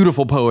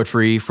beautiful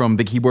poetry from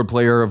the keyboard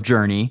player of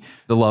Journey,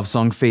 the love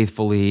song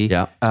Faithfully.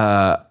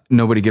 Yeah.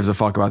 Nobody gives a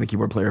fuck about the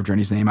keyboard player of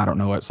Journey's name. I don't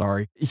know it,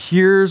 sorry.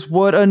 Here's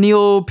what a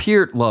Neil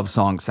Peart love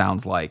song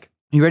sounds like.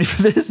 You ready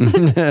for this?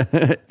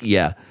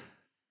 Yeah.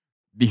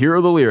 Here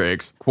are the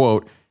lyrics.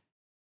 Quote,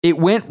 it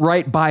went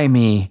right by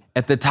me.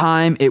 At the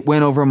time, it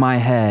went over my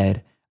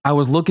head. I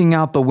was looking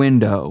out the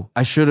window.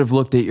 I should have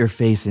looked at your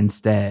face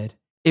instead.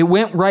 It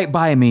went right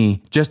by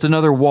me, just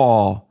another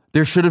wall.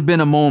 There should have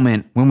been a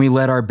moment when we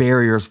let our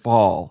barriers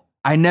fall.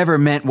 I never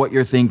meant what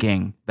you're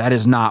thinking. That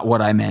is not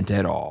what I meant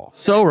at all.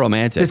 So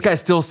romantic. This guy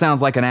still sounds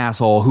like an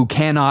asshole who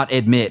cannot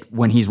admit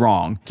when he's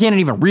wrong. Can't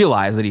even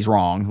realize that he's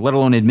wrong, let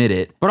alone admit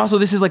it. But also,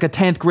 this is like a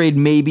 10th grade,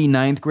 maybe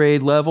 9th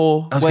grade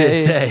level I was going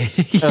to say.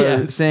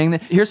 Yes. saying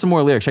that. Here's some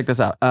more lyrics. Check this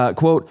out.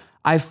 Quote,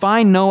 I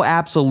find no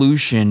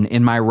absolution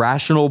in my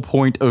rational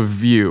point of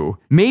view.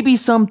 Maybe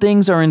some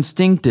things are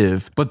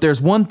instinctive, but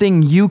there's one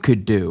thing you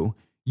could do.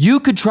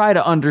 You could try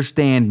to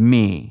understand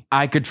me.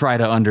 I could try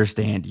to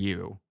understand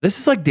you. This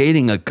is like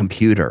dating a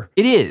computer.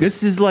 It is.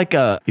 This is like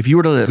if you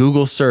were to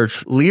Google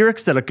search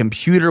lyrics that a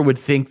computer would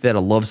think that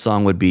a love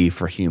song would be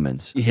for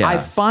humans. Yeah. I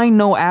find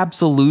no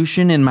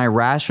absolution in my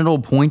rational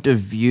point of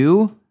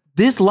view.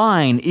 This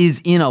line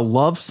is in a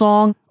love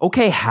song.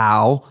 Okay,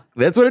 how?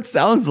 That's what it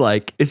sounds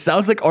like. It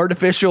sounds like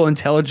artificial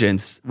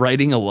intelligence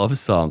writing a love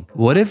song.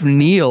 What if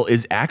Neil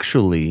is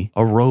actually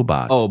a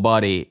robot? Oh,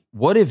 buddy.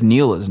 What if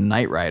Neil is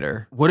Knight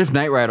Rider? What if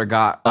Knight Rider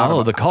got the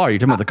car? You're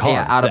talking about the car.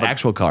 Yeah, out of the a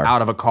actual car.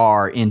 Out of a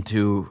car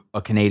into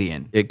a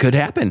Canadian. It could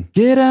happen.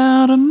 Get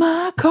out of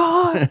my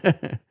car.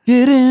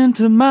 Get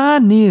into my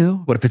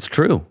Neil. What if it's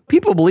true?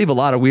 People believe a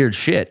lot of weird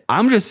shit.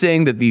 I'm just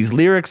saying that these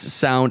lyrics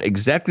sound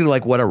exactly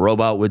like what a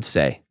robot would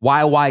say.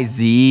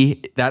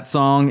 YYZ, that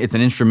song, it's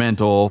an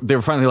instrumental. They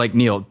were finally like,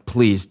 Neil,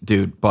 please,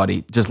 dude,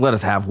 buddy, just let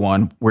us have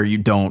one where you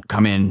don't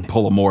come in,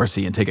 pull a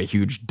Morrissey and take a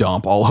huge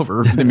dump all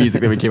over the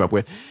music that we came up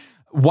with.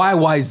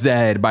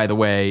 YYZ, by the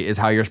way, is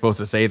how you're supposed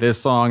to say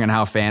this song and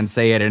how fans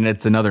say it, and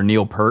it's another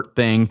Neil Peart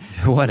thing.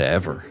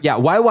 Whatever. Yeah,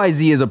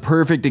 YYZ is a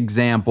perfect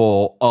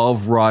example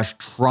of Rush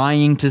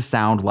trying to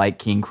sound like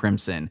King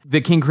Crimson.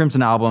 The King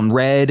Crimson album,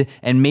 Red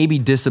and maybe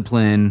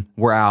Discipline,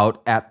 were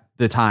out at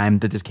the time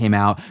that this came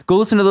out. Go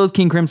listen to those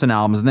King Crimson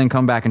albums and then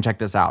come back and check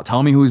this out.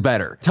 Tell me who's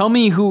better. Tell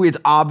me who it's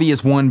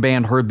obvious one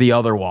band heard the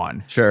other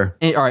one. Sure.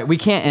 All right, we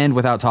can't end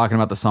without talking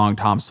about the song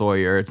Tom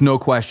Sawyer. It's no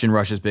question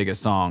Rush's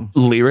biggest song.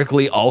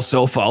 Lyrically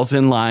also falls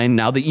in line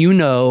now that you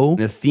know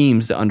the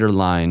themes that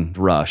underline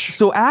Rush.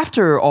 So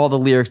after all the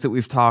lyrics that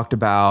we've talked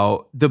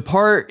about, the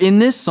part in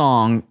this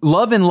song,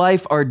 love and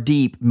life are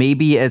deep,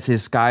 maybe as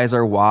his skies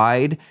are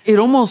wide, it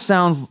almost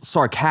sounds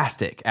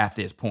sarcastic at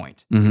this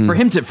point. Mm-hmm. For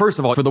him to, first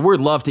of all, for the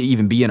word love to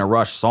even be in a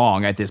Rush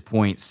song at this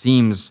point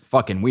seems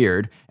fucking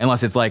weird,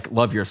 unless it's like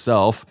love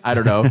yourself. I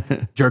don't know.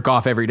 Jerk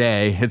off every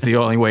day. It's the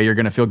only way you're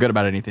going to feel good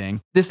about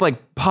anything. This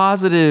like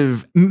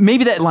positive,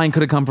 maybe that line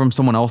could have come from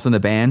someone else in the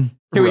band.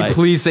 Can we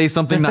please say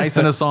something nice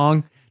in a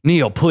song?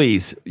 Neil,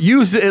 please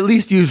at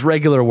least use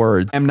regular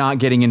words. I'm not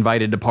getting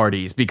invited to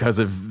parties because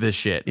of this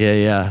shit.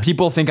 Yeah.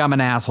 People think I'm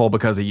an asshole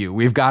because of you.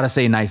 We've got to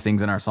say nice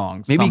things in our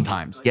songs. Maybe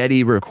sometimes.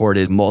 Getty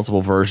recorded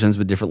multiple versions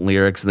with different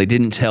lyrics. And they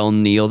didn't tell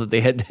Neil that they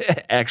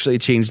had actually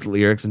changed the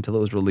lyrics until it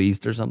was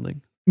released or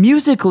something.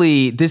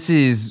 Musically, this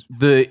is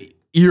the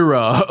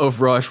era of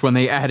Rush when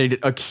they added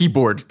a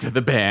keyboard to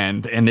the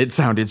band and it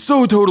sounded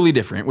so totally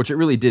different, which it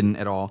really didn't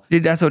at all.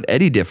 That's what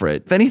Eddie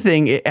different. If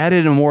anything, it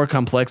added a more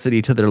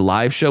complexity to their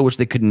live show, which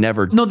they could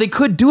never do. No, they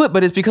could do it,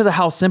 but it's because of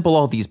how simple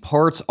all these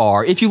parts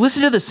are. If you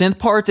listen to the synth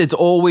parts, it's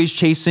always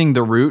chasing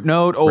the root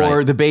note,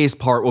 or the bass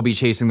part will be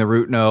chasing the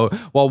root note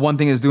while one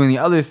thing is doing the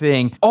other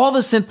thing. All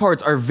the synth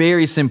parts are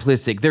very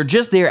simplistic. They're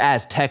just there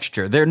as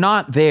texture. They're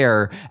not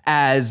there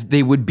as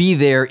they would be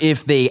there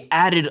if they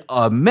added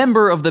a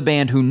member of the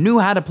band who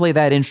knew how to play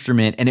that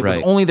instrument and it was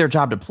only their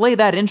job to play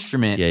that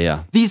instrument.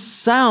 Yeah. These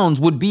sounds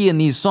would be in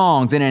these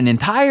songs in an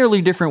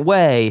entirely different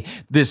way.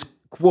 This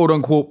quote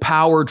unquote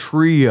power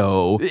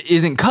trio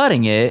isn't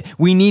cutting it.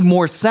 We need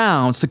more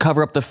sounds to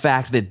cover up the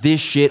fact that this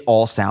shit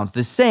all sounds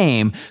the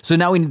same. So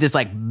now we need this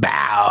like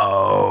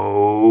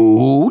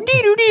bow.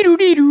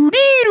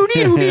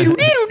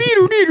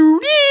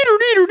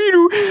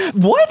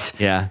 What?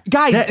 Yeah.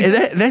 Guys,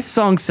 that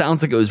song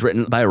sounds like it was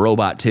written by a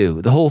robot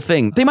too. The whole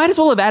thing. they might as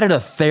well have added a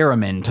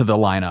theremin to the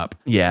lineup.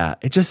 Yeah.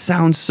 It just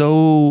sounds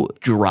so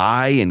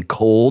dry and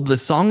cold. The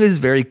song is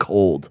very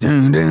cold.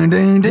 Dun, dun,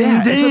 dun, dun,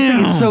 Yeah, that's what I'm saying.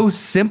 dun. It's so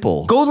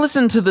simple. Go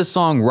listen to the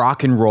song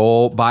Rock and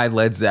Roll by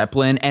Led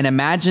Zeppelin and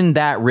imagine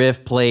that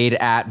riff played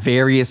at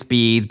various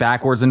speeds,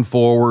 backwards and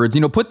forwards.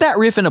 You know, put that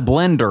riff in a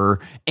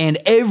blender and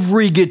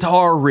every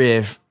guitar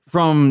riff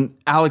from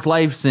Alex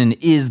Lifeson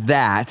is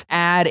that.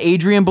 Add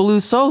Adrian Belew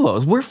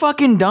solos. We're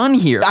fucking done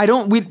here. We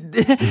don't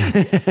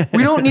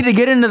need to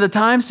get into the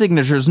time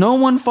signatures. No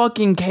one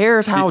fucking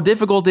cares how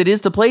difficult it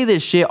is to play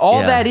this shit. All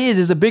that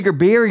is a bigger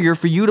barrier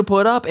for you to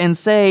put up and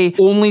say,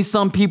 only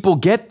some people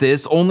get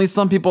this, only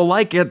some people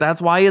like it,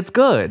 that's why it's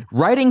good.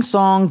 Writing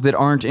songs that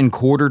aren't in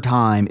quarter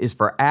time is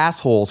for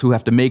assholes who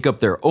have to make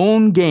up their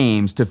own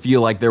games to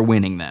feel like they're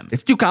winning them.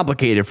 It's too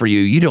complicated for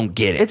you. You don't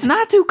get it. It's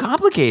not too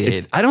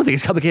complicated. I don't think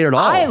it's complicated at all.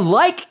 I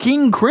like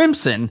King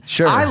Crimson.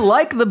 Sure. I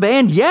like the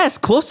band. Yes,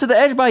 Close to the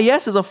Edge by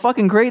Yes is a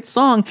fucking great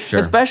song. Sure.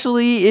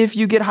 Especially if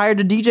you get hired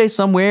to DJ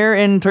somewhere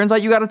and turns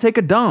out you got to take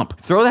a dump.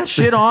 Throw that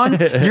shit on.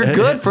 You're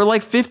good for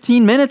like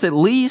 15 minutes at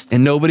least.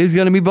 And nobody's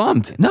going to be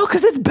bummed. No,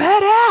 because it's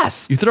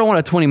badass. You throw on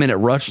a 20-minute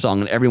Rush song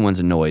and everyone's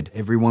annoyed.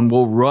 Everyone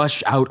will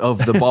rush out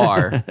of the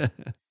bar.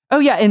 Oh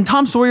yeah, and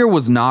Tom Sawyer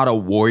was not a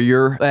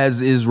warrior, as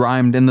is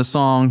rhymed in the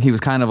song. He was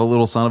kind of a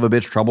little son of a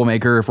bitch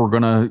troublemaker, if we're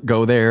gonna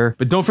go there.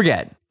 But don't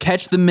forget,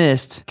 catch the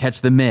mist,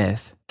 catch the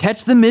myth,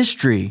 catch the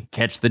mystery,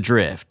 catch the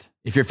drift.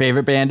 If your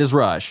favorite band is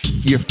Rush,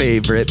 Your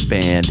favorite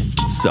band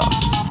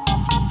sucks.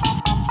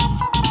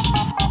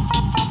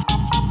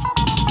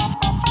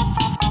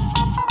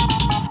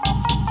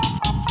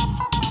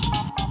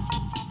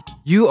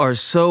 you are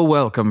so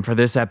welcome for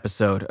this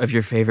episode of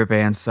Your Favorite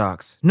Band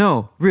Sucks.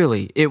 No,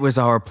 really, it was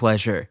our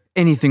pleasure.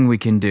 Anything we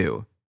can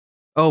do.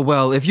 Oh,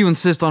 well, if you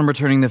insist on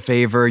returning the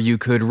favor, you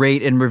could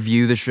rate and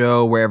review the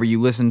show wherever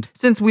you listened.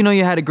 Since we know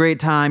you had a great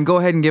time, go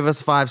ahead and give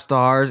us 5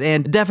 stars,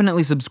 and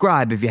definitely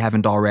subscribe if you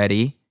haven't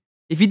already.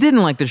 If you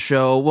didn't like the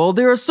show, well,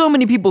 there are so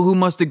many people who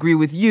must agree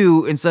with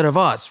you instead of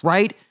us,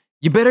 right?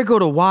 You better go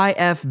to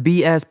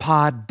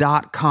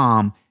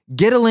yfbspod.com,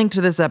 get a link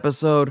to this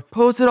episode,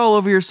 post it all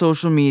over your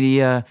social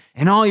media,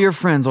 and all your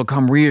friends will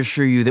come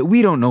reassure you that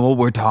we don't know what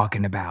we're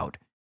talking about.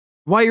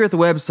 While you're at the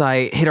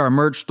website, hit our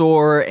merch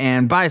store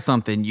and buy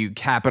something, you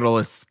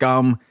capitalist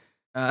scum.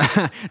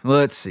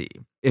 Let's see.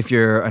 If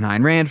you're an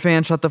Ayn Rand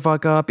fan, shut the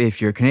fuck up. If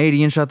you're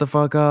Canadian, shut the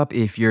fuck up.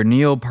 If you're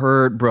Neil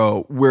Peart,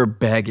 bro, we're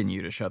begging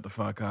you to shut the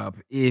fuck up.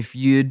 If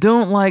you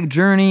don't like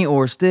Journey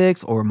or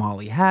Styx or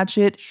Molly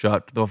Hatchet,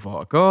 shut the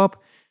fuck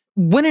up.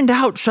 When in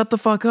doubt, shut the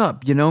fuck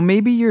up. You know,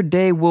 maybe your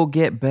day will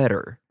get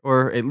better,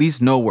 or at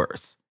least no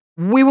worse.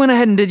 We went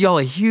ahead and did y'all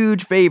a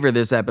huge favor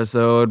this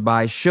episode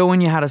by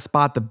showing you how to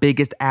spot the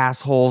biggest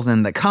assholes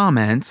in the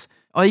comments.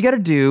 All you gotta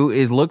do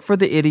is look for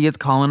the idiots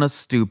calling us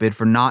stupid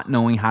for not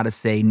knowing how to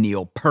say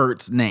Neil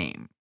Peart's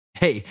name.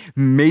 Hey,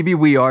 maybe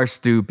we are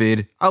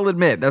stupid. I'll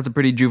admit, that's a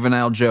pretty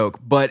juvenile joke.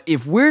 But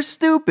if we're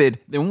stupid,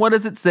 then what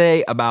does it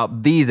say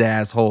about these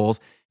assholes?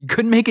 You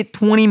couldn't make it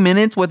 20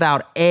 minutes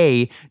without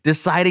A,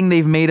 deciding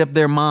they've made up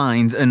their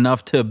minds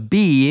enough to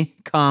B,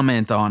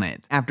 comment on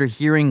it, after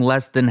hearing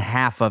less than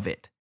half of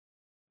it.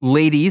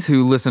 Ladies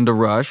who listen to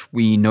Rush,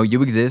 we know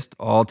you exist.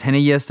 All 10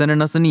 of you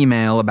sending us an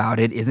email about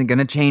it isn't going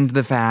to change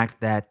the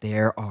fact that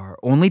there are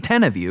only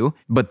 10 of you,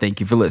 but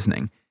thank you for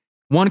listening.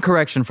 One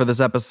correction for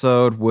this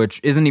episode, which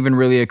isn't even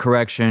really a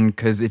correction,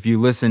 because if you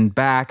listen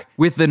back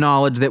with the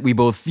knowledge that we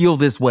both feel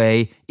this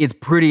way, it's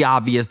pretty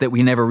obvious that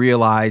we never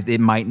realized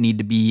it might need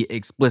to be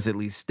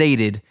explicitly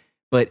stated.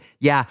 But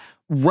yeah,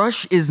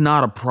 Rush is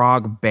not a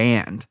prog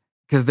band,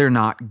 because they're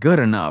not good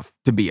enough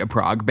to be a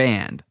prog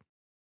band.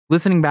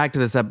 Listening back to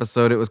this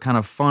episode, it was kind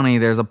of funny.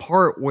 There's a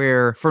part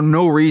where, for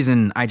no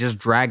reason, I just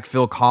drag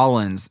Phil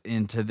Collins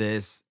into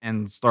this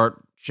and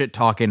start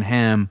shit-talking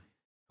him.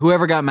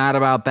 Whoever got mad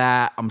about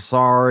that, I'm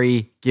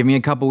sorry. Give me a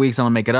couple weeks and I'll make it up.